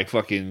me at like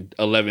fucking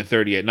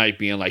 11:30 at night,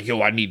 being like,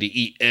 yo, I need to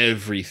eat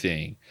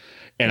everything,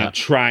 and I'm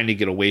trying to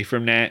get away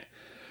from that.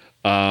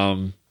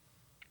 So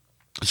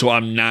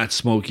I'm not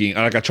smoking.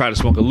 Like I try to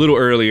smoke a little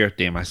earlier.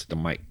 Damn, I said the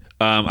mic.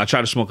 I try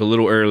to smoke a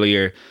little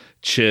earlier,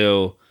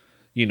 chill,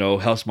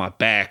 helps my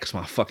back, 'cause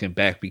my fucking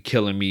back be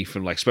killing me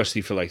from like, especially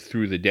for like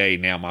through the day.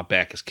 Now my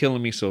back is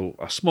killing me. So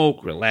I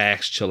smoke,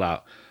 relax, chill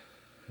out.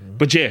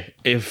 But yeah,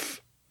 if,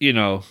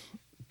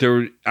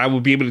 I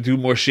would be able to do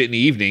more shit in the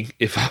evening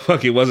if I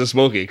fucking wasn't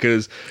smoking.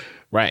 'Cause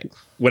right.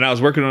 when I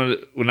was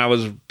when I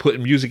was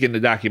putting music in the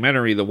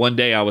documentary, the one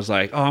day I was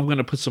like, oh, I'm going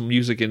to put some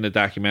music in the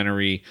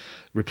documentary,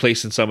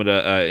 replacing some of the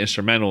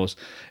instrumentals.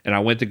 And I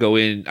went to go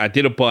in, I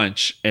did a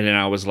bunch. And then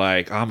I was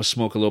like, oh, I'm going to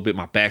smoke a little bit.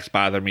 My back's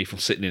bothering me from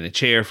sitting in a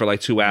chair for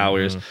like 2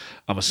 hours. I'm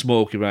going to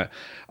smoke.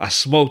 I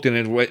smoked and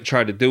then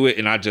tried to do it.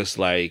 And I just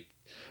like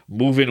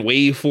moving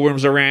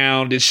waveforms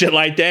around and shit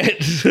like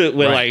that.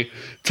 When like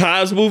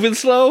time's moving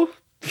slow,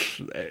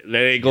 that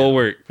ain't going to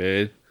work,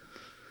 man.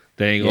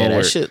 That ain't going to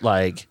work. That shit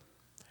like,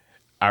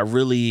 I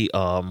really,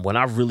 when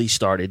I really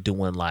started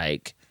doing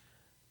like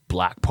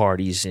block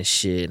parties and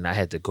shit, and I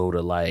had to go to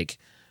like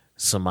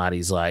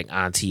somebody's like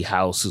auntie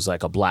house who's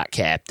like a block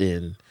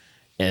captain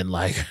and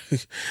like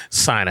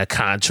sign a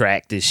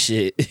contract and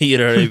shit, you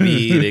know what I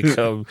mean? They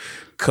come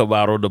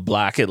out on the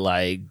block and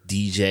like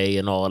DJ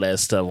and all that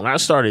stuff. When I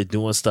started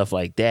doing stuff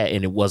like that,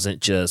 and it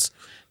wasn't just,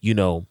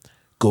 go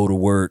to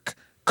work,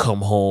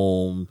 come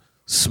home,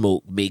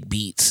 smoke, make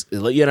beats, you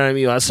know what I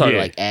mean? I started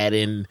like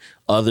adding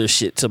other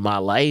shit to my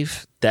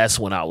life. That's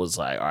when I was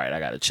like, all right, I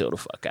gotta chill the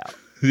fuck out.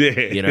 Yeah.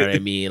 You know what I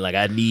mean? Like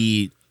I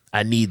need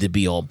to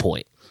be on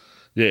point.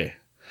 Yeah.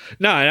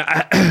 No,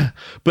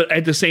 but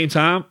at the same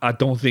time, I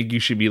don't think you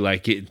should be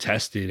like getting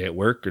tested at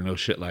work or no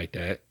shit like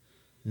that.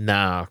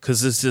 Nah,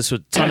 because it's just a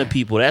ton of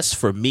people. That's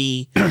for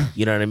me.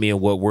 You know what I mean?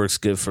 What works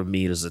good for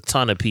me. There's a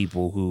ton of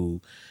people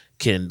who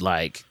can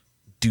like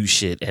do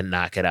shit and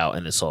knock it out,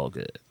 and it's all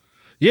good.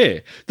 Yeah.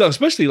 Though,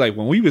 especially like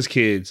when we was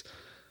kids,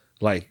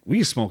 like we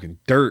was smoking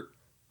dirt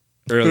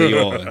early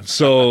on.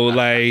 So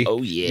like,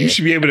 oh yeah, you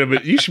should be able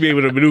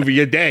to maneuver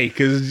your day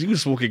because you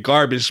was smoking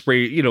garbage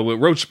spray, with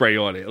roach spray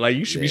on it. Like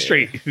you should be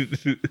straight.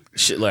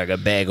 Shit like a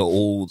bag of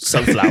old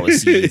sunflower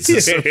seeds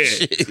or some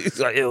shit. It's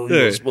like, yo, you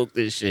don't smoke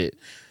this shit.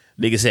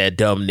 Niggas had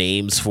dumb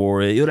names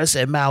for it. Yo, that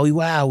said Maui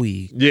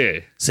Wowie. Yeah.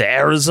 Said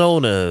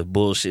Arizona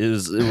bullshit.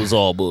 It was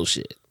all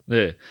bullshit.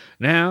 Yeah.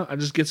 Now I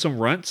just get some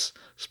runts,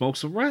 smoke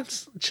some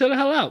runts, chill the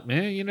hell out,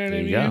 man. You know what I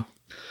mean? Yeah.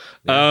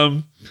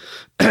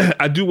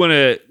 I do want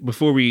to,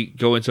 before we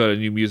go into the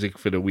new music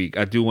for the week,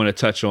 I do want to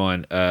touch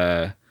on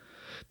the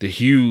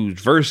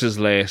huge verses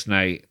last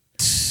night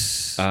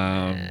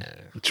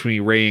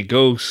between Ray and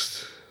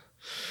Ghost.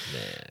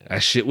 Man.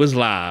 That shit was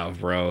live,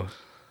 bro.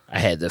 I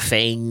had the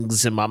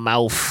fangs in my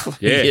mouth.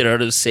 Yeah. You know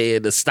what I'm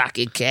saying? The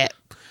stocking cap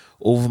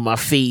over my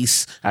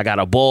face. I got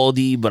a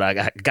baldy, but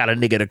I got a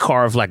nigga to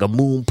carve like a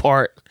moon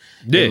part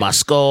in my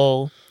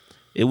skull.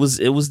 It was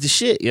the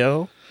shit,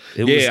 yo.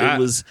 It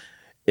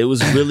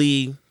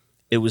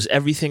was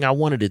everything I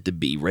wanted it to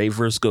be. Ray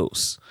vs.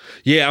 Ghost.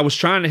 Yeah, I was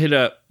trying to hit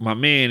up my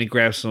man and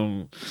grab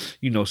some,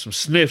 some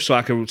sniff so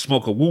I could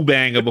smoke a woo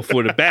banger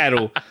before the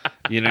battle.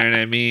 You know what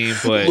I mean?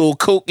 But a little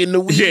coke in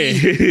the weed.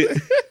 Yeah.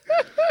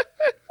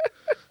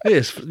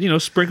 Yes,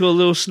 sprinkle a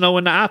little snow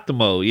in the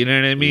Optimo. You know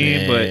what I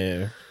mean?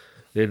 Man.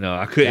 But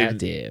I couldn't.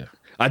 Goddamn.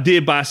 I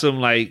did buy some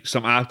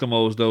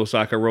Optimos though, so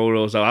I could roll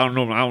those out. I don't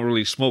know. I don't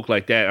really smoke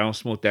like that. I don't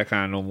smoke that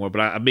kind no more. But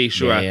I made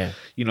sure I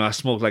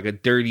smoked like a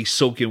dirty,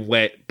 soaking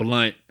wet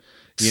blunt.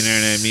 You know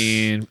what I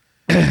mean?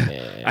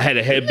 I had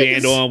a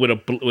headband on with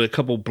a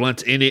couple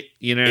blunts in it.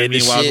 You know what I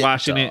mean? While I was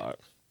watching it.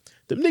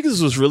 Them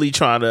niggas was really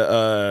trying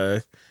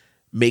to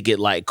make it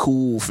like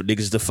cool for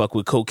niggas to fuck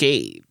with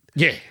cocaine.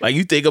 Yeah. Like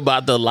you think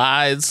about the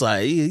lines,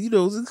 like,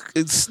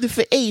 it's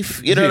sniffing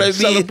eighth. You know what I mean?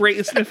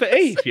 Celebrating sniffing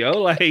eighth, yo.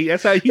 Like,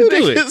 that's how you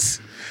do it.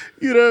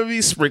 You know what I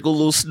mean? Sprinkle a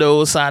little snow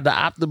inside the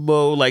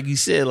Optimo, like you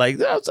said. Like,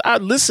 I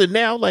listen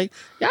now, like,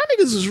 y'all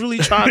niggas is really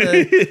trying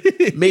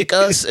to make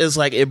us as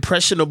like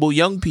impressionable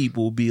young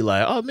people be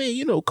like, oh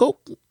man,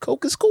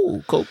 coke is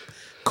cool.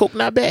 Coke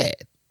not bad.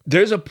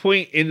 There's a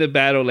point in the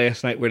battle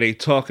last night where they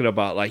talking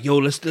about like,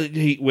 yo,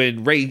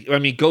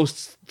 when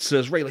Ghost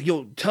says Ray, like,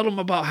 yo, tell them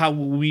about how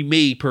we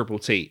made Purple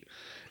Tape.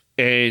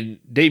 And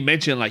they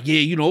mentioned like,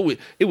 yeah,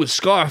 it was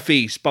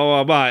Scarface, blah,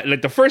 blah, blah. And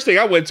like the first thing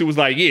I went to was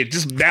like, yeah,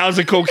 just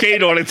bouncing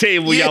cocaine on the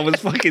table. Y'all was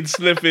fucking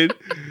sniffing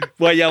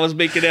while y'all was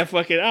making that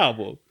fucking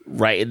album.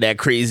 Writing that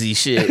crazy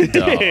shit,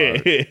 dog.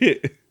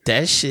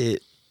 That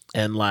shit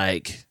And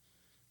like,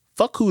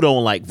 fuck who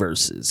don't like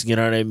verses. You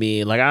know what I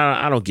mean? Like,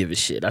 I don't give a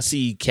shit. I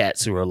see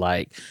cats who are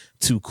like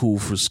too cool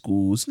for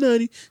school. It's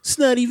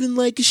not even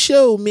like a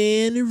show,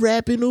 man. They're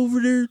rapping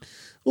over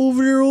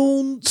their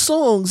own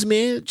songs,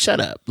 man. Shut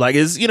up. Like,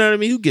 it's, you know what I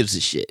mean? Who gives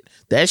a shit?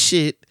 That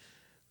shit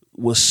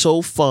was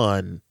so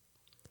fun.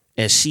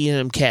 And seeing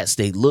them cats,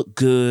 they look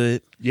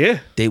good. Yeah.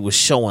 They were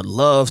showing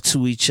love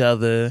to each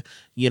other.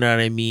 You know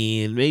what I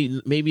mean?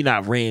 Maybe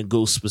not Ray and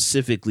Ghost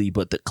specifically,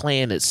 but the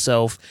clan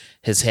itself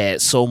has had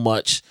so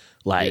much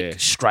like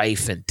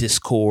strife and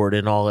discord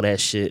and all of that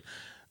shit.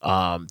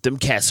 Them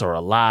cats are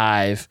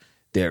alive.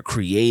 They're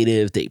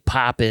creative. They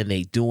popping.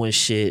 They doing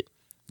shit.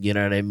 You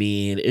know what I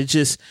mean? It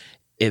just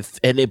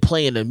and they're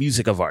playing the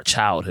music of our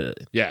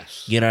childhood.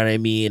 Yes. You know what I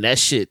mean? That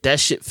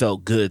shit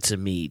felt good to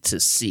me to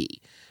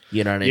see.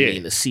 You know what I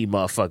mean? To see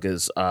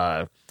motherfuckers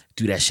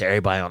do that shit.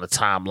 Everybody on the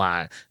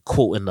timeline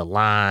quoting the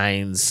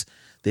lines.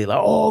 They like,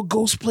 oh,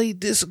 Ghost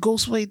played this,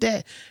 Ghost played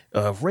that.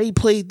 Ray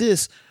played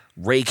this.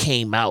 Ray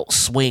came out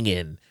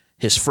swinging.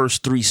 His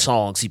first 3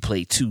 songs, he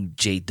played 2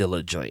 Jay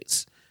Dilla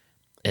joints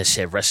and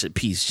said, rest in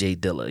peace, Jay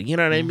Dilla. You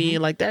know what I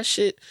mean? Like, that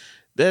shit,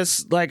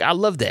 that's like, I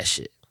love that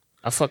shit.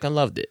 I fucking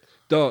loved it.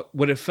 Dog,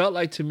 what it felt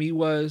like to me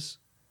was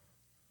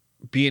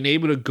being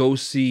able to go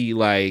see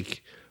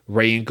like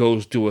Ray and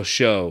Ghost do a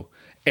show,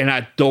 and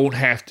I don't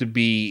have to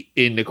be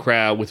in the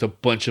crowd with a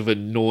bunch of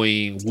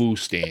annoying Woo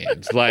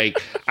stands.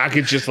 Like, I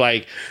could just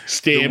like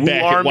stand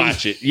back and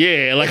watch it.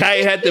 Yeah, like I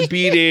had to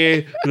be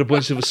there with a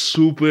bunch of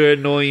super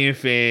annoying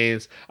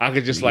fans. I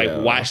could just like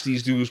watch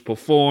these dudes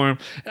perform.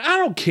 And I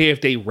don't care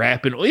if they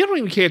rapping. I don't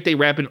even care if they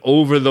rapping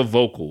over the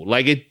vocal.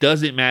 Like, it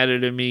doesn't matter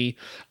to me.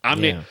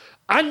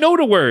 I know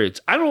the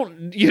words. I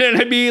don't, you know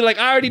what I mean? Like,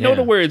 I already know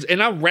the words,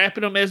 and I'm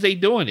rapping them as they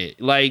doing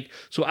it. Like,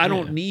 so I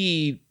don't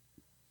need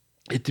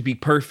it to be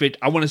perfect.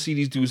 I want to see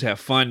these dudes have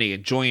fun. They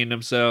enjoying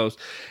themselves.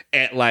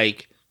 At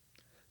like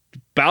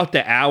about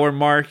the hour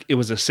mark, it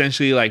was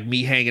essentially like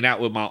me hanging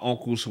out with my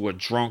uncles who were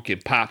drunk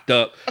and popped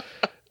up.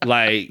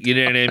 Like, you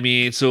know what I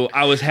mean? So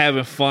I was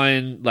having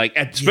fun, like,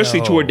 especially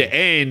toward the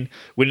end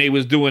when they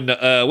was doing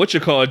the what you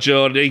call it,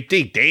 Joe? They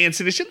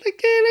dancing and shit. Like,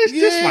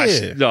 this my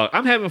shit, dog.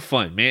 I'm having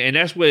fun, man, and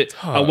that's what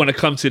I want to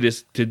come to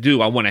this to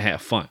do. I want to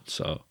have fun.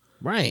 So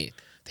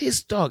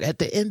this dog at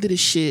the end of the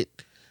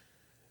shit,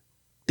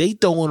 they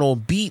throwing on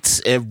beats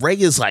and Ray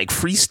is like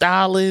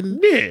freestyling.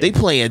 Yeah. They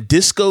playing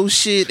disco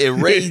shit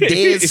and Ray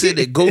dancing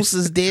and Ghost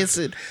is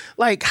dancing.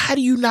 Like, how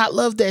do you not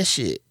love that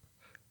shit?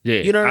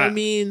 Yeah, you know what I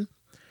mean?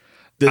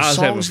 The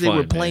songs they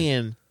were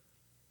playing,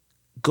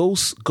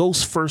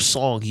 Ghost's first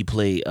song he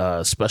played,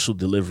 Special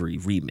Delivery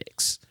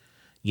remix.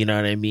 You know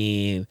what I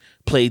mean?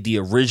 Played the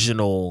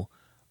original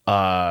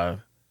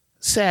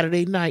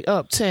Saturday Night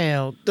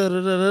Uptown,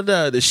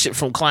 the shit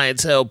from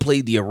Clientele,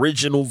 played the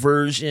original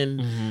version.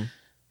 Mm-hmm.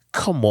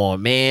 Come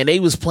on, man. They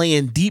was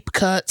playing deep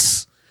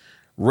cuts.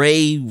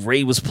 Ray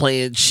was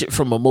playing shit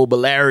from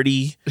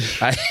Immobilarity.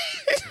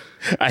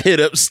 I hit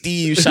up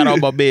Steve. Shout out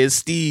my man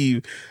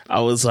Steve.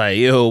 I was like,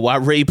 yo, why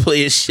Ray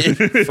playing shit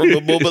from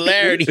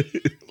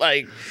Immobilarity?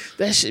 Like,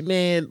 that shit,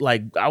 man.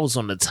 Like, I was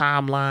on the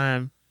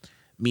timeline.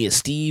 Me and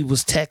Steve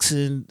was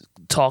texting,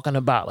 talking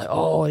about like,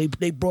 oh,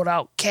 they brought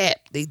out Cap.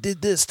 They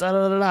did this. Da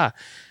da da da.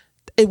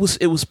 It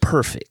was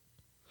perfect.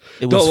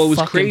 It was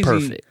fucking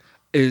crazy. Perfect.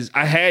 Is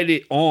I had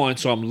it on,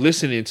 so I'm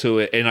listening to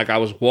it, and like I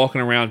was walking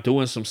around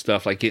doing some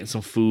stuff, like getting some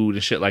food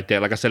and shit like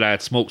that. Like I said, I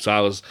had smoked, so I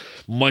was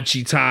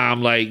munchy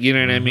time, like, you know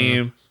what I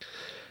mean?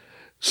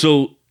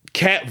 So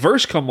Cat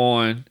verse come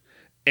on,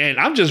 and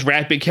I'm just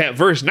rapping Cat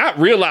verse, not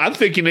realize I'm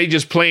thinking they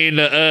just playing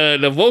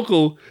the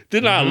vocal.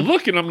 Then I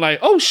look and I'm like,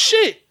 oh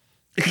shit,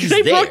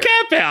 they brought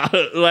Cap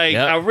out. Like,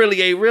 I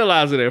really ain't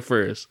realizing it at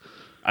first.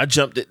 I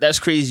jumped. That's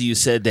crazy you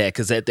said that,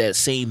 because at that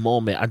same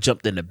moment, I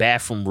jumped in the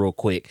bathroom real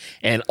quick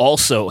and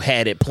also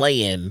had it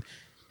playing,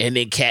 and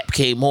then Cap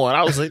came on.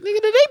 I was like,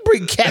 nigga, did they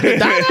bring Cap and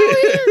Dot out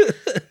here?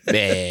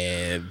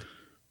 Man,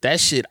 that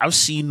shit, I've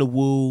seen the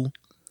Woo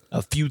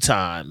a few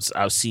times.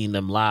 I've seen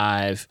them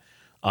live.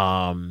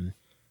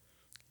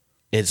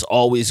 It's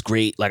always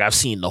great. Like, I've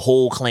seen the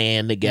whole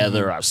clan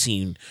together. I've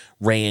seen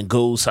Ray and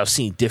Ghost. I've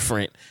seen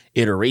different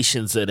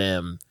iterations of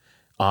them.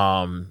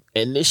 And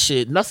this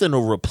shit, nothing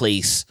will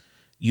replace,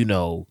 you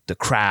know, the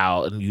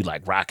crowd and you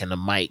like rocking the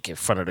mic in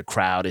front of the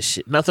crowd and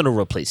shit. Nothing to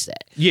replace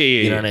that. Yeah.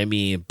 You know what I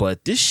mean?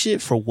 But this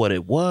shit, for what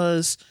it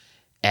was,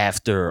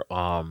 after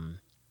all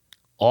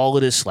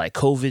of this like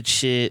COVID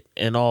shit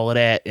and all of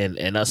that,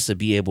 and us to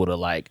be able to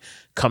like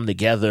come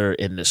together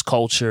in this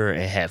culture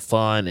and have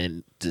fun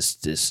and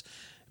this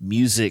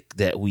music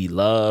that we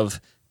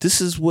love, this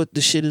is what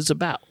the shit is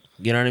about.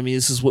 You know what I mean?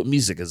 This is what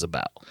music is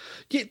about.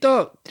 Yeah,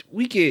 dog.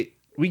 We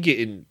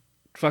getting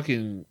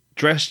fucking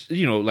dress,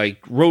 you know,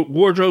 like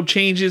wardrobe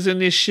changes and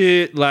this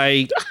shit.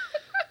 Like,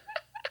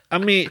 I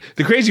mean,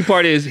 the crazy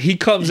part is he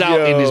comes out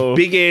in this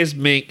big ass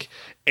mink,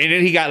 and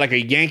then he got like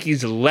a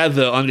Yankees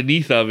leather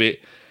underneath of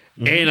it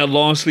and a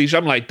long sleeve.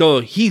 I'm like,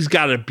 dog, he's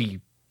got to be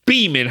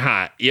beaming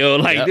hot, yo.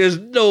 Like, there's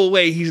no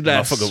way he's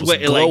not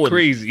sweating like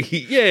crazy.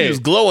 Yeah, he was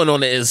glowing on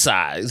the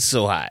inside. It's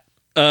so hot.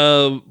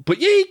 But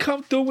yeah, he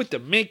come through with the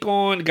mink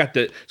on, got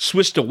the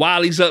switch the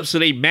Wallies up so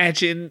they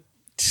matching.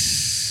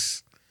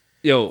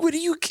 Yo, Where do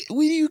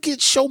you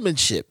get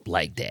showmanship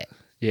like that?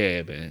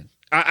 yeah, man.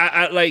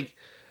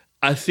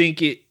 I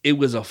think it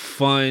was a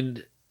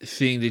fun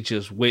thing to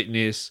just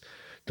witness,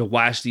 to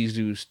watch these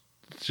dudes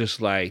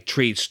just like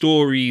trade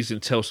stories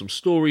and tell some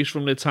stories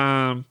from the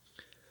time.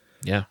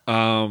 Yeah.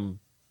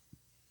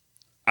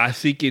 I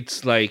think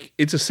it's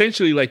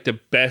essentially like the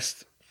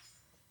best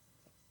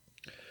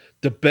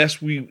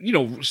we,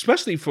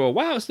 especially for a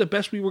while, it's the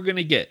best we were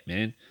gonna get,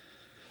 man.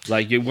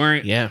 Like you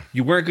weren't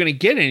gonna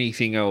get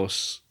anything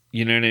else.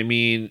 You know what I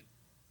mean?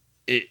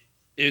 It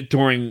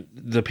during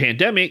the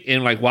pandemic,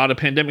 and like while the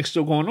pandemic's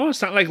still going on,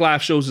 it's not like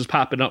live shows is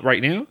popping up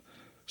right now.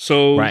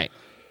 So right,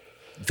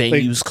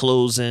 venues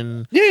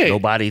closing,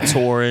 nobody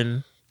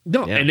touring.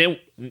 No, and then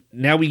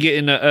now we get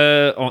in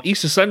the on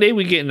Easter Sunday,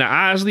 we get in the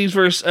Isleys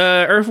versus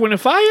Earth, Wind,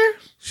 and Fire.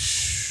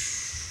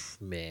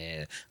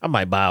 Man, I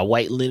might buy a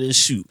white linen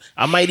suit.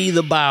 I might be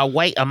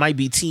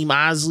Team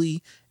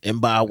Osley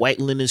and buy a white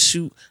linen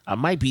suit. I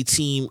might be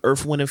Team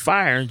Earth, Wind, and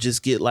Fire and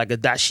just get like a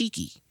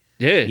dashiki.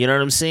 Yeah. You know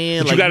what I'm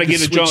saying? But like you got to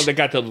get a joint that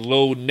got the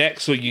low neck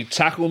so you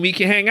taco meat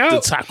can hang out.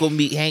 The taco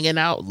meat hanging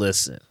out.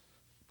 Listen.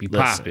 Be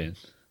popping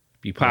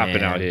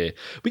out here.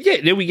 But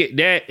yeah, then we get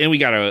that. Then we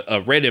got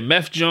a Red and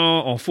Meth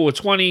joint on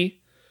 420.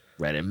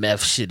 Red and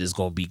Meth shit is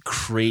going to be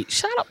crazy.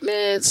 Shout out,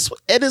 man.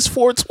 It is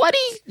 420.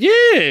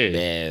 Yeah.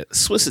 Man,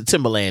 Swiss and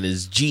Timberland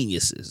is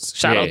geniuses.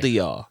 Shout out to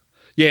y'all.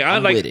 Yeah,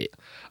 I'm with it.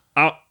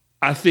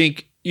 I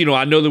think,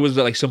 I know there was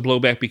like some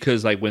blowback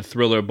because like when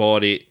Triller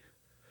bought it,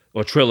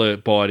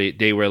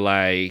 they were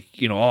like,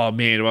 oh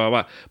man, blah,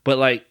 blah, blah. But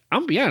like,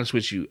 I'm gonna be honest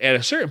with you, at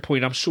a certain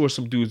point, I'm sure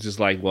some dudes is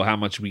like, well, how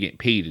much are we getting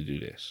paid to do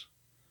this?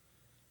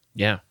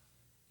 Yeah.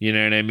 You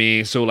know what I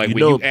mean? So like,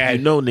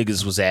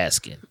 niggas was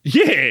asking.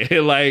 Yeah.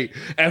 Like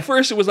at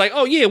first it was like,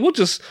 oh yeah, we'll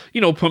just,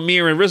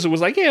 Premier and RZA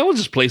was like, yeah, we'll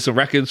just play some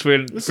records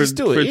for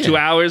 2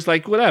 hours.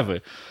 Like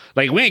whatever.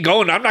 Like we ain't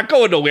going, I'm not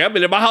going nowhere. I've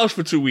been in my house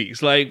for 2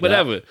 weeks. Like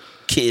whatever. Yeah.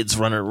 Kids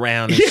running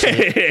around and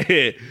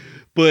shit.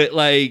 But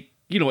like,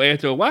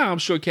 after a while, I'm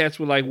sure cats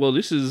were like, well,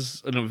 this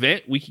is an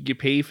event. We can get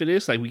paid for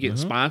this. Like, we get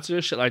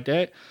sponsors, shit like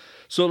that.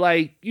 So,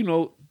 like,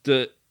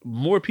 the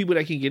more people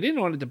that can get in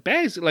on it, the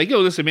bags, like, yo,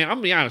 listen, man, I'm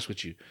going to be honest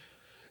with you.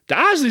 The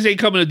Isleys ain't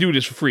coming to do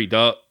this for free,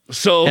 dog.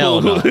 So,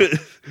 hell no.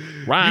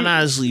 Ryan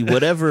Isley,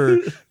 whatever,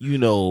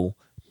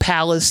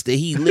 palace that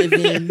he live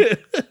in,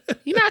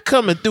 he not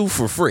coming through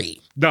for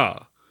free.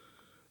 No.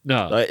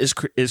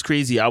 It's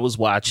crazy. I was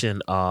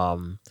watching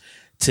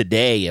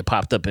today. It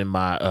popped up in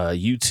my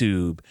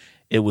YouTube.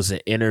 It was an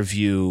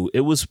interview.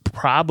 It was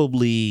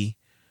probably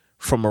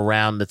from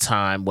around the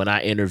time when I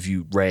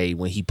interviewed Ray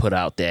when he put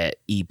out that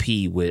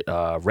EP with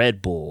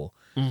Red Bull.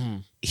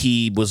 Mm-hmm.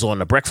 He was on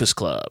the Breakfast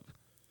Club,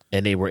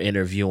 and they were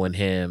interviewing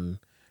him,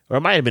 or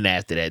it might have been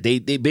after that. They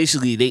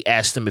basically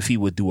asked him if he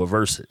would do a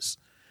versus.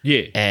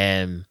 Yeah,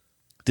 and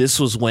this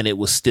was when it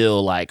was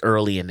still like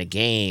early in the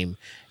game,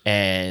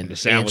 and the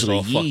sound Angela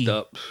was all fucked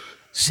up.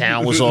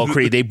 Sound was all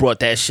crazy. They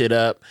brought that shit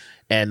up,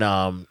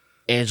 and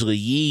Angela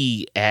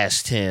Yee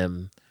asked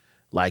him,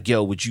 like,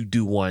 yo, would you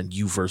do one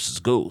you versus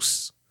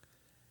Ghost?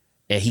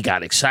 And he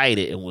got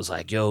excited and was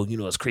like, yo,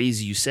 it's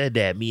crazy you said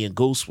that. Me and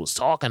Ghost was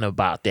talking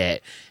about that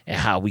and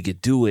how we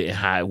could do it and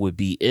how it would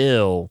be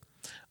ill.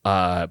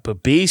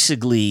 But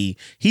basically,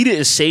 he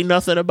didn't say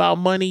nothing about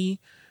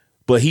money,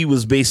 but he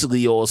was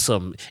basically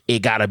awesome. It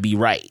gotta be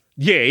right.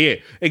 Yeah.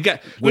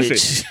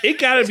 It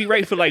gotta be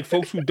right for like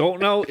folks who don't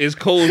know. It's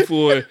code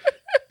for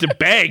the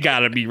bag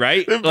gotta be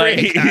right. Like,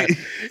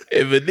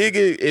 if a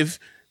nigga,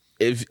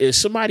 if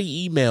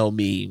somebody email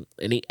me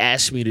and they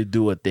ask me to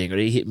do a thing, or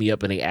they hit me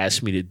up and they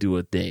ask me to do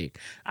a thing,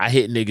 I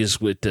hit niggas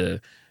with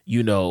the,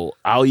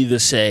 I'll either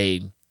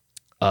say,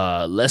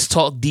 let's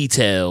talk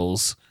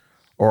details,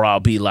 or I'll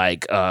be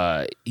like,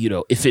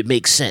 if it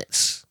makes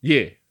sense.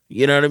 Yeah.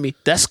 You know what I mean?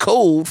 That's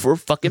code for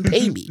fucking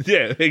pay me.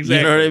 Yeah, exactly.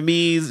 You know what I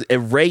mean?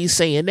 And Ray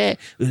saying that,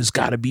 it's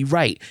got to be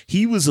right.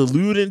 He was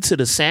alluding to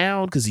the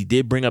sound because he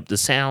did bring up the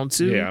sound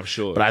too. Yeah, I'm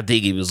sure. But I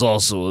think he was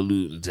also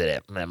alluding to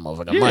that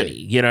motherfucking money.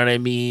 You know what I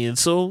mean?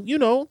 So,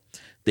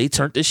 they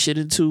turned this shit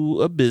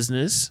into a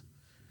business.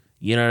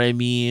 You know what I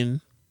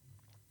mean?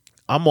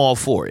 I'm all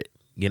for it.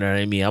 You know what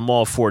I mean? I'm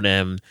all for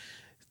them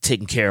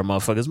taking care of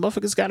motherfuckers.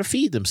 Motherfuckers got to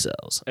feed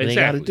themselves. And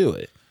exactly. They got to do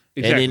it.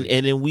 Exactly.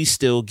 And then we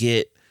still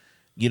get,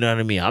 you know what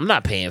I mean? I'm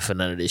not paying for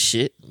none of this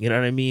shit. You know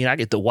what I mean? I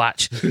get to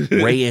watch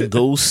Ray and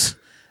Ghost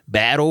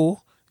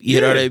battle.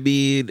 You know what I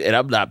mean? And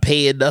I'm not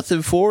paying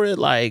nothing for it.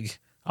 Like,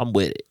 I'm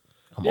with it.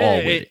 I'm all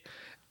with it.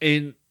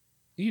 And,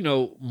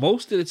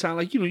 most of the time,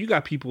 like, you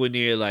got people in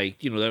there like,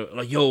 they're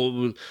like,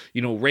 yo,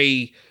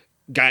 Ray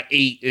got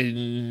 8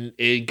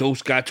 and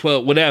Ghost got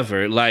 12,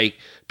 whatever. Like,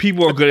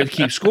 people are gonna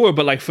keep score,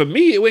 but like for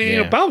me, it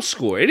ain't about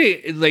score. It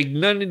ain't like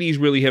none of these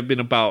really have been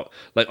about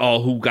like,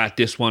 oh, who got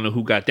this one or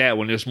who got that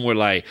one. It's more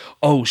like,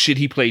 oh shit,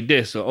 he played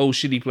this, or oh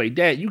shit, he played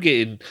that. You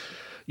getting,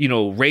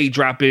 Ray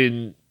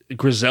dropping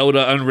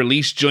Griselda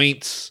unreleased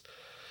joints,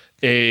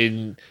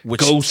 and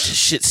Which Ghost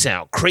shit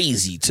sound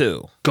crazy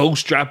too.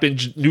 dropping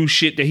new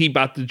shit that he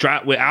about to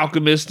drop with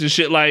Alchemist and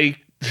shit like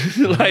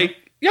like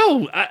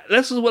yo,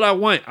 this is what I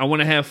want. I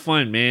want to have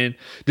fun, man.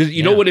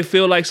 You know what it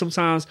feel like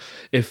sometimes?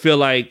 It feel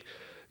like,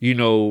 you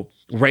know,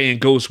 Ray and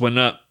Ghost went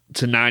up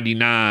to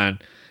 99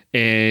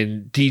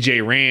 and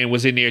DJ Rand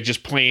was in there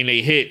just playing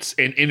their hits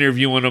and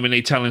interviewing them and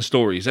they telling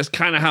stories. That's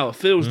kind of how it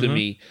feels to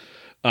me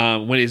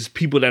when it's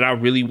people that I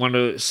really want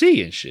to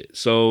see and shit.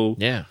 So,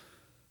 Yeah.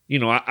 you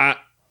know,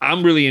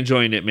 I'm really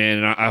enjoying it, man.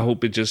 And I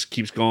hope it just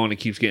keeps going and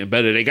keeps getting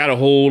better. They got a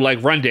whole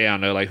like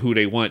rundown of like who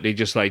they want. They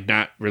just like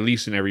not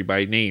releasing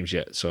everybody's names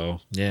yet. So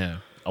Yeah.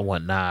 I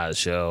want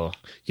Nas, yo.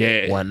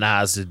 yeah, I want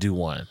Nas to do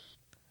one.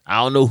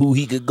 I don't know who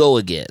he could go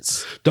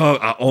against. dog.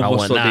 I almost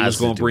want thought they Nas was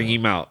to going to do bring one.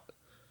 him out.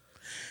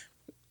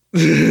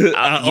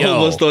 I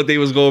almost thought they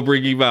was going to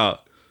bring him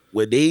out.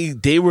 When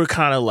they were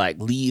kind of like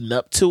leading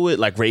up to it,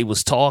 like Ray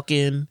was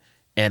talking,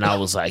 and I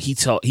was like, he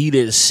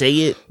didn't say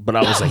it, but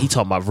I was like, he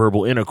talking about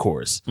verbal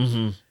intercourse.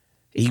 Mm-hmm.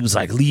 He was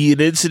like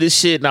leading into this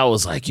shit, and I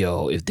was like,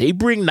 yo, if they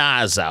bring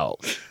Nas out,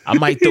 I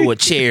might throw a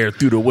chair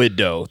through the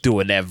window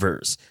doing that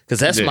verse, because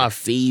that's my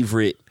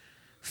favorite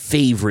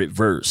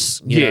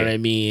verse. You know what I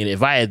mean?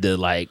 If I had to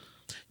like,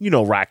 you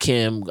know,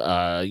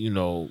 Rakim, you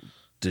know,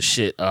 the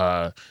shit,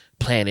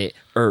 Planet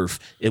Earth,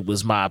 it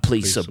was my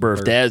place of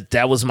birth.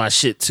 That was my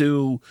shit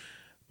too.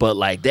 But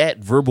like that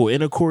verbal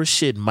intercourse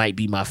shit might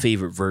be my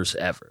favorite verse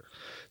ever.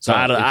 So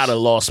I'd have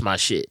lost my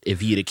shit if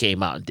he'd have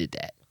came out and did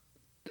that.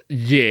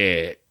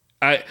 Yeah.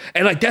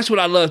 And like that's what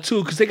I love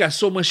too, because they got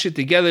so much shit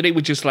together. They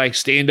would just like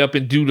stand up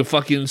and do the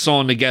fucking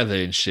song together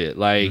and shit.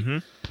 Like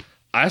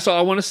that's all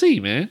I want to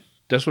see, man.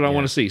 That's what I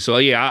want to see. So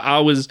yeah, I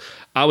was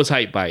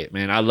hyped by it,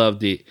 man. I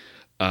loved it.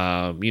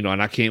 You know,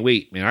 and I can't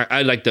wait, man.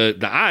 I like the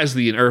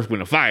Isley and Earth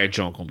Wind and Fire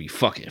joint gonna be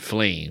fucking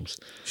flames.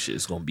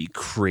 Shit's gonna be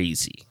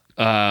crazy.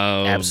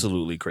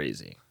 Absolutely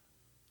crazy.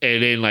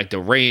 And then like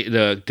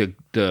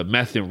the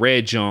Meth and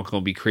Red joint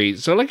gonna be crazy.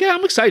 So like, yeah,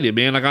 I'm excited,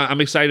 man. Like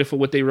I'm excited for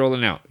what they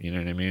rolling out. You know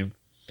what I mean?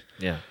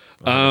 Yeah.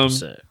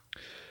 100%. I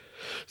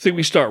think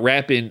we start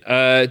rapping.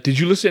 Did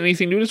you listen to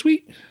anything new this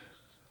week?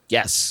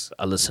 Yes,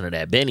 I listened to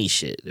that Benny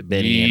shit. The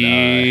Benny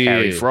and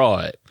Harry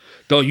Fraud.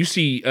 Though you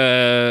see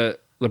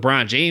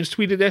LeBron James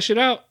tweeted that shit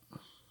out.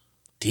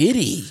 Did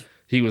he?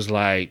 He was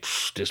like,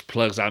 this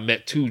Plugs I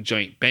Met Too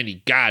joint,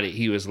 Benny got it.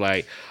 He was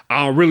like,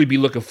 I don't really be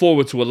looking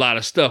forward to a lot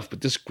of stuff,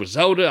 but this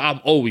Griselda, I'm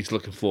always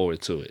looking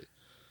forward to it.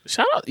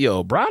 Shout out,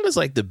 yo, Brown is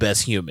like the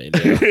best human.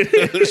 Yo.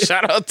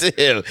 Shout out to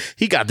him.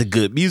 He got the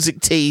good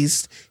music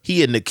taste.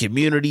 He in the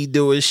community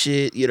doing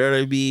shit. You know what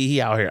I mean?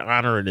 He out here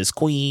honoring his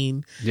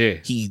queen. Yeah.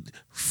 He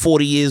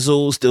 40 years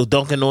old, still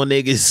dunking on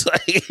niggas.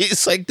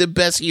 He's like the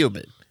best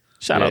human.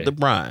 Shout out to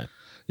Brian.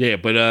 Yeah,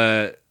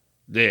 but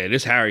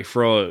this Harry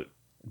Fraud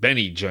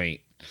Benny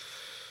joint.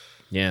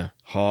 Yeah.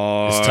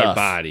 Hard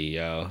body,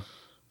 yo.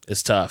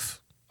 It's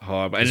tough.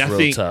 Hard,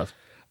 and tough.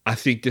 I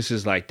think this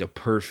is like the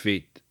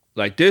perfect,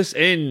 like this,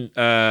 and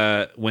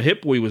when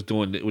Hit Boy was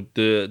doing it with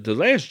the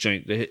last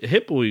joint, the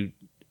Hit Boy,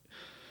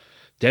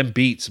 them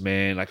beats,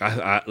 man. Like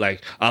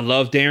I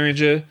love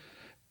Derringer,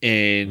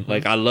 and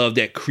like I love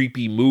that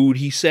creepy mood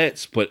he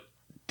sets, but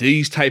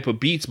these type of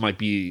beats might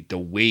be the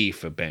way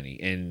for Benny,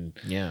 and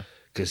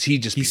because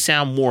he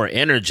sound more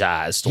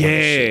energized.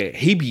 Yeah,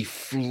 he be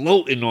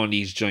floating on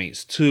these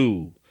joints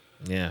too.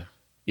 Yeah.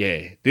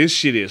 This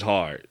shit is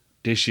hard.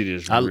 This shit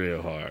is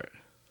real hard.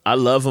 I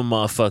love a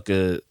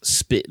motherfucker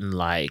spitting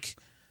like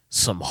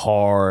some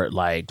hard,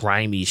 like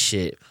grimy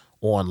shit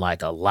on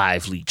like a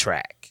lively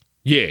track.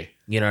 Yeah.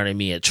 You know what I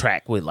mean? A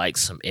track with like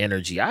some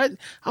energy. I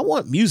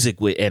want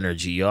music with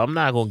energy, yo. I'm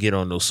not gonna get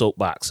on no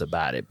soapbox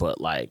about it, but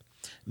like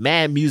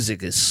mad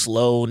music is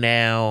slow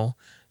now.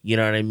 You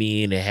know what I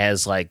mean? It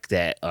has like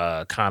that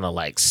kind of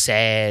like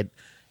sad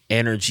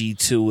energy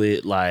to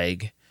it.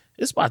 Like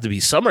it's about to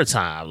be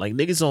summertime. Like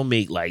niggas don't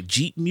make like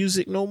Jeep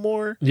music no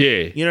more.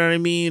 Yeah. You know what I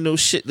mean? No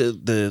shit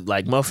the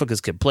like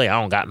motherfuckers can play.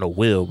 I don't got no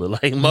will, but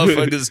like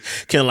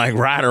motherfuckers can like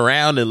ride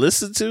around and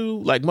listen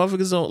to. Like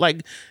motherfuckers don't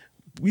like,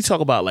 we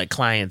talk about like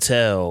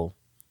Clientele.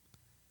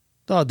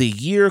 Dog, the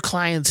year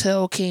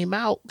Clientele came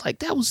out, like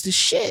that was the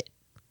shit.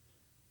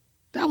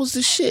 That was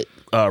the shit.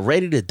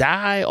 Ready to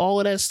Die,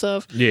 all of that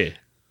stuff. Yeah.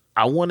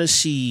 I want to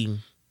see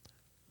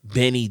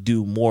Benny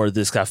do more of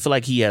this. I feel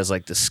like he has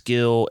like the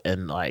skill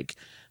and like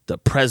the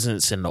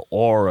presence and the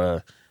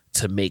aura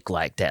to make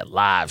like that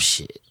live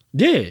shit.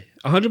 Yeah,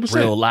 100%.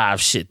 Real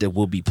live shit that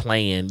we'll be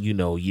playing, you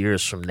know,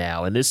 years from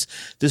now. And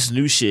this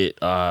new shit,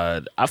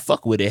 I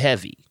fuck with it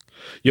heavy.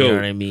 Yo, you know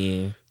what I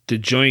mean? The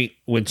joint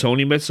when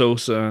Tony met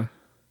Sosa,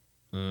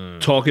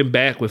 talking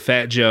back with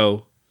Fat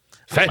Joe.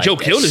 Fat Joe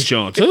killed his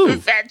joint too.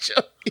 Fat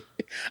Joe.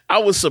 I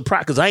was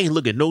surprised because I ain't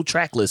looking no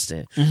track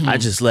listing. I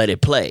just let it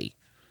play.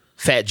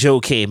 Fat Joe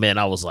came in.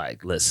 I was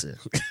like, listen,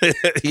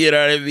 you know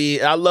what I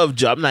mean? I love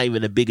Joe. I'm not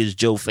even the biggest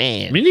Joe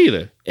fan. Me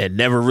neither. And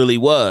never really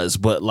was.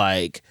 But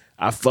like,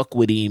 I fuck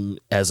with him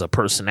as a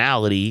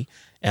personality.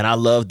 And I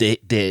love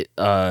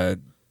that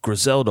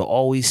Griselda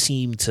always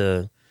seemed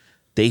to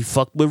they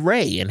fucked with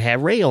Ray and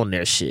had Ray on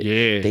their shit.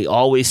 Yeah. They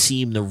always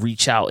seem to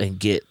reach out and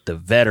get the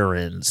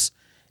veterans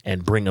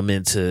and bring them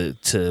into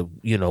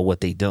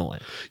what they doing.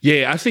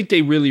 Yeah, I think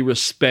they really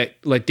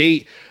respect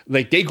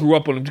they grew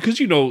up on them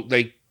because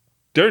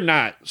they're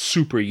not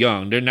super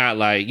young. They're not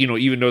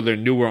even though they're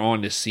newer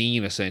on the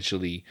scene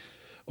essentially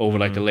over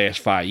the last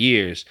 5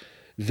 years,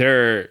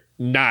 they're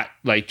not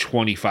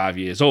 25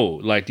 years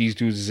old. Like these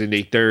dudes is in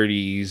their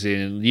 30s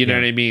and you know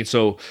what I mean?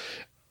 So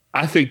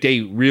I think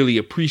they really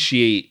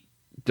appreciate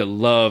the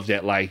love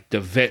that the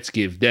vets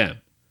give them.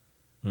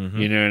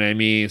 You know what I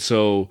mean?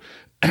 So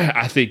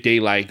I think they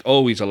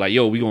always are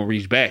yo, we gonna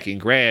reach back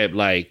and grab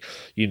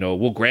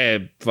we'll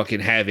grab fucking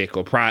Havoc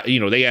or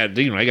they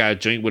got a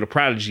joint with a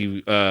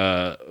Prodigy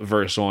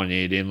verse on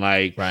it and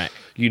right.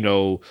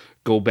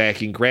 Go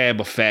back and grab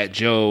a Fat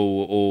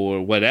Joe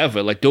or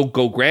whatever. They'll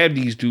go grab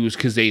these dudes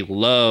because they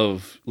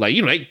love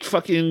they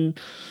fucking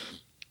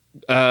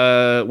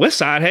West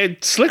Side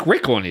had Slick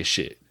Rick on his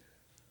shit.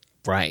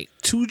 Right.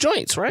 2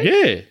 joints, right?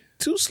 Yeah.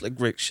 2 Slick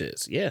Rick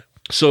shits. Yeah.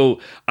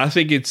 So I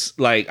think it's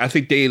I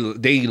think they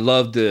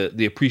love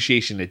the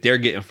appreciation that they're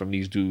getting from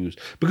these dudes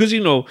because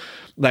in the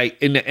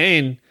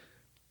end,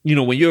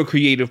 when you're a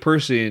creative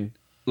person,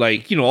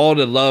 all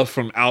the love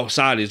from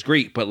outside is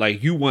great,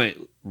 but you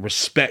want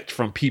respect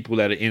from people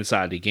that are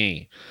inside the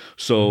game.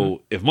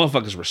 So if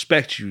motherfuckers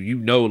respect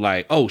you,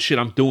 oh shit,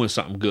 I'm doing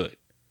something good.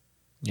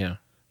 Yeah.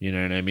 You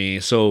know what I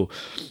mean? So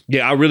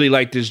yeah, I really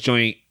like this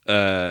joint.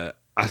 I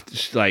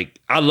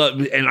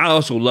love, and I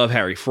also love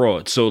Harry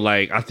Fraud. So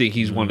I think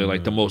he's one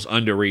of the most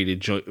underrated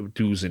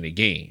dudes in the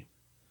game.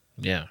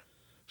 Yeah.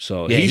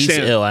 So yeah, he's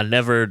ill. I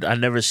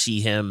never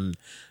see him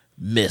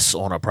miss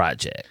on a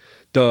project.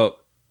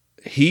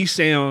 Benny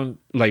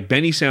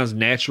sounds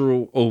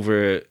natural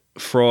over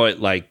Fraud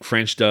like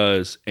French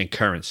does and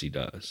Currency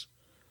does.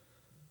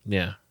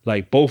 Yeah.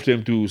 Both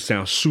them dudes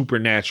sound super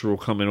natural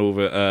coming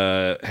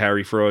over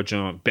Harry Fraud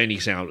John. Benny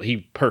he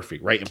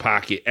perfect, right in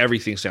pocket.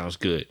 Everything sounds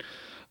good.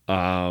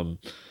 So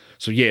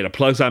yeah, the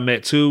plugs I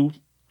met too,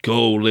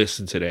 go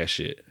listen to that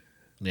shit.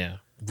 Yeah.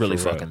 Really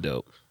For fucking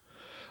dope.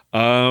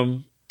 I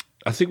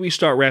think we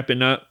start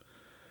wrapping up.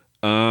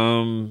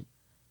 You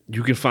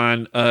can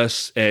find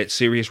us at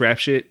Serious Rap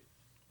Shit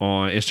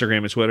on Instagram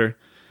and Twitter.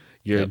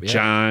 You're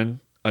John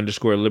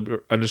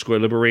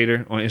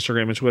 _Liberator on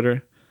Instagram and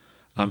Twitter.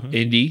 I'm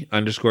Indy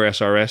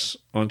 _SRS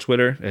on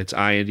Twitter. It's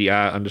INDI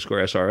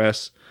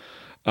 _SRS.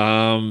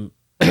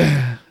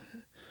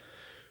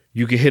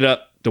 You can hit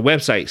up the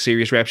website,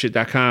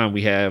 seriousrapshit.com.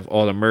 We have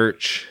all the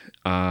merch,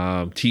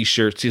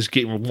 t-shirts. It's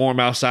getting warm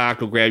outside.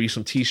 Go grab you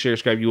some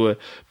t-shirts, grab you a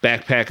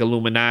Backpack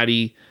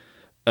Illuminati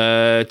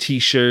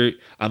t-shirt.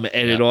 I'm gonna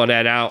edit all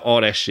that out,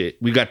 all that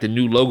shit. We got the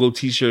new logo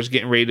t-shirts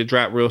getting ready to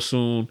drop real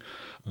soon.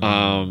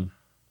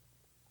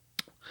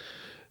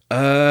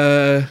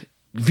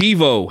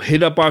 Vivo,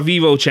 hit up our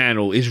Vivo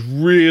channel. It's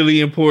really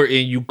important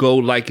you go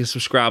like and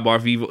subscribe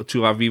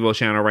to our Vivo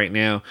channel right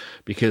now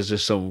because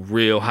there's some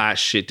real hot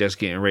shit that's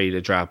getting ready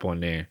to drop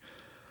on there.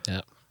 Yeah.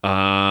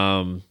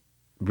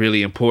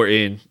 Really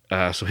important.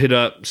 So hit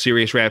up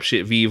Serious Rap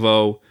Shit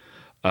Vivo.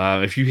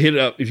 If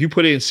you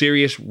put in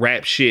Serious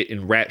Rap Shit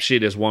and Rap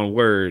Shit as one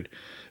word,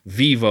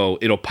 Vivo,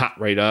 it'll pop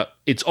right up.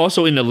 It's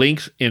also in the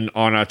links on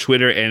our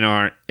Twitter and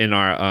our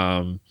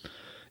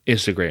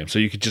Instagram. So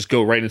you could just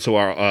go right into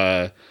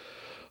our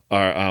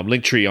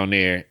link tree on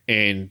there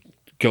and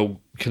go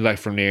collect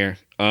from there.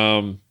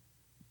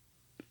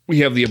 We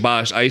have the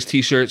Abolished Ice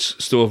t-shirts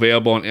still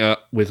available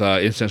with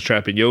Incense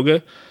Trap and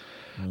Yoga.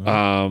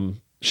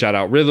 Shout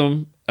out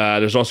Rhythm.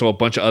 There's also a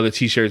bunch of other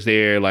t-shirts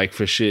there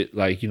for shit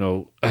say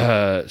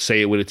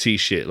it with a T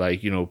shit,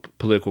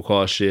 political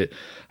cause shit.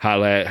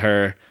 Holla at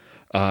her.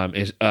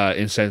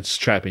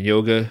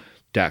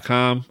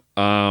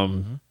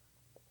 incensetrapandyoga.com.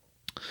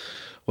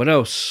 What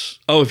else?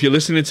 Oh, if you're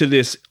listening to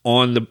this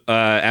on the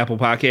Apple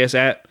Podcast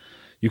app,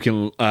 you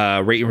can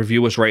rate and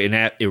review us right in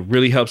that. It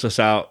really helps us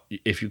out.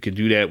 If you can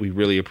do that, we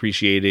really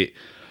appreciate it.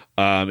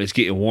 It's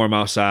getting warm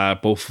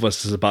outside. Both of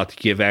us is about to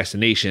get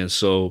vaccinations.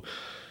 So,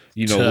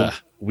 we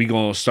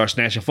going to start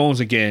snatching phones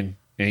again.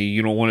 And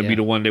you don't want to be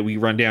the one that we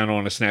run down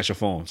on to snatch a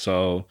phone.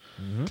 So,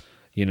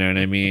 you know what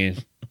I mean?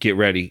 Get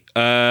ready.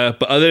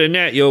 But other than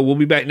that, we'll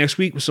be back next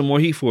week with some more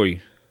heat for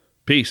you.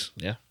 Peace.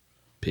 Yeah.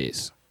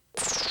 Peace.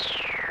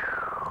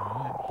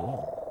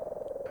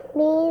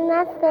 Me and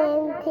my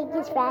friend take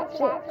this rap shit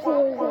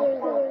serious.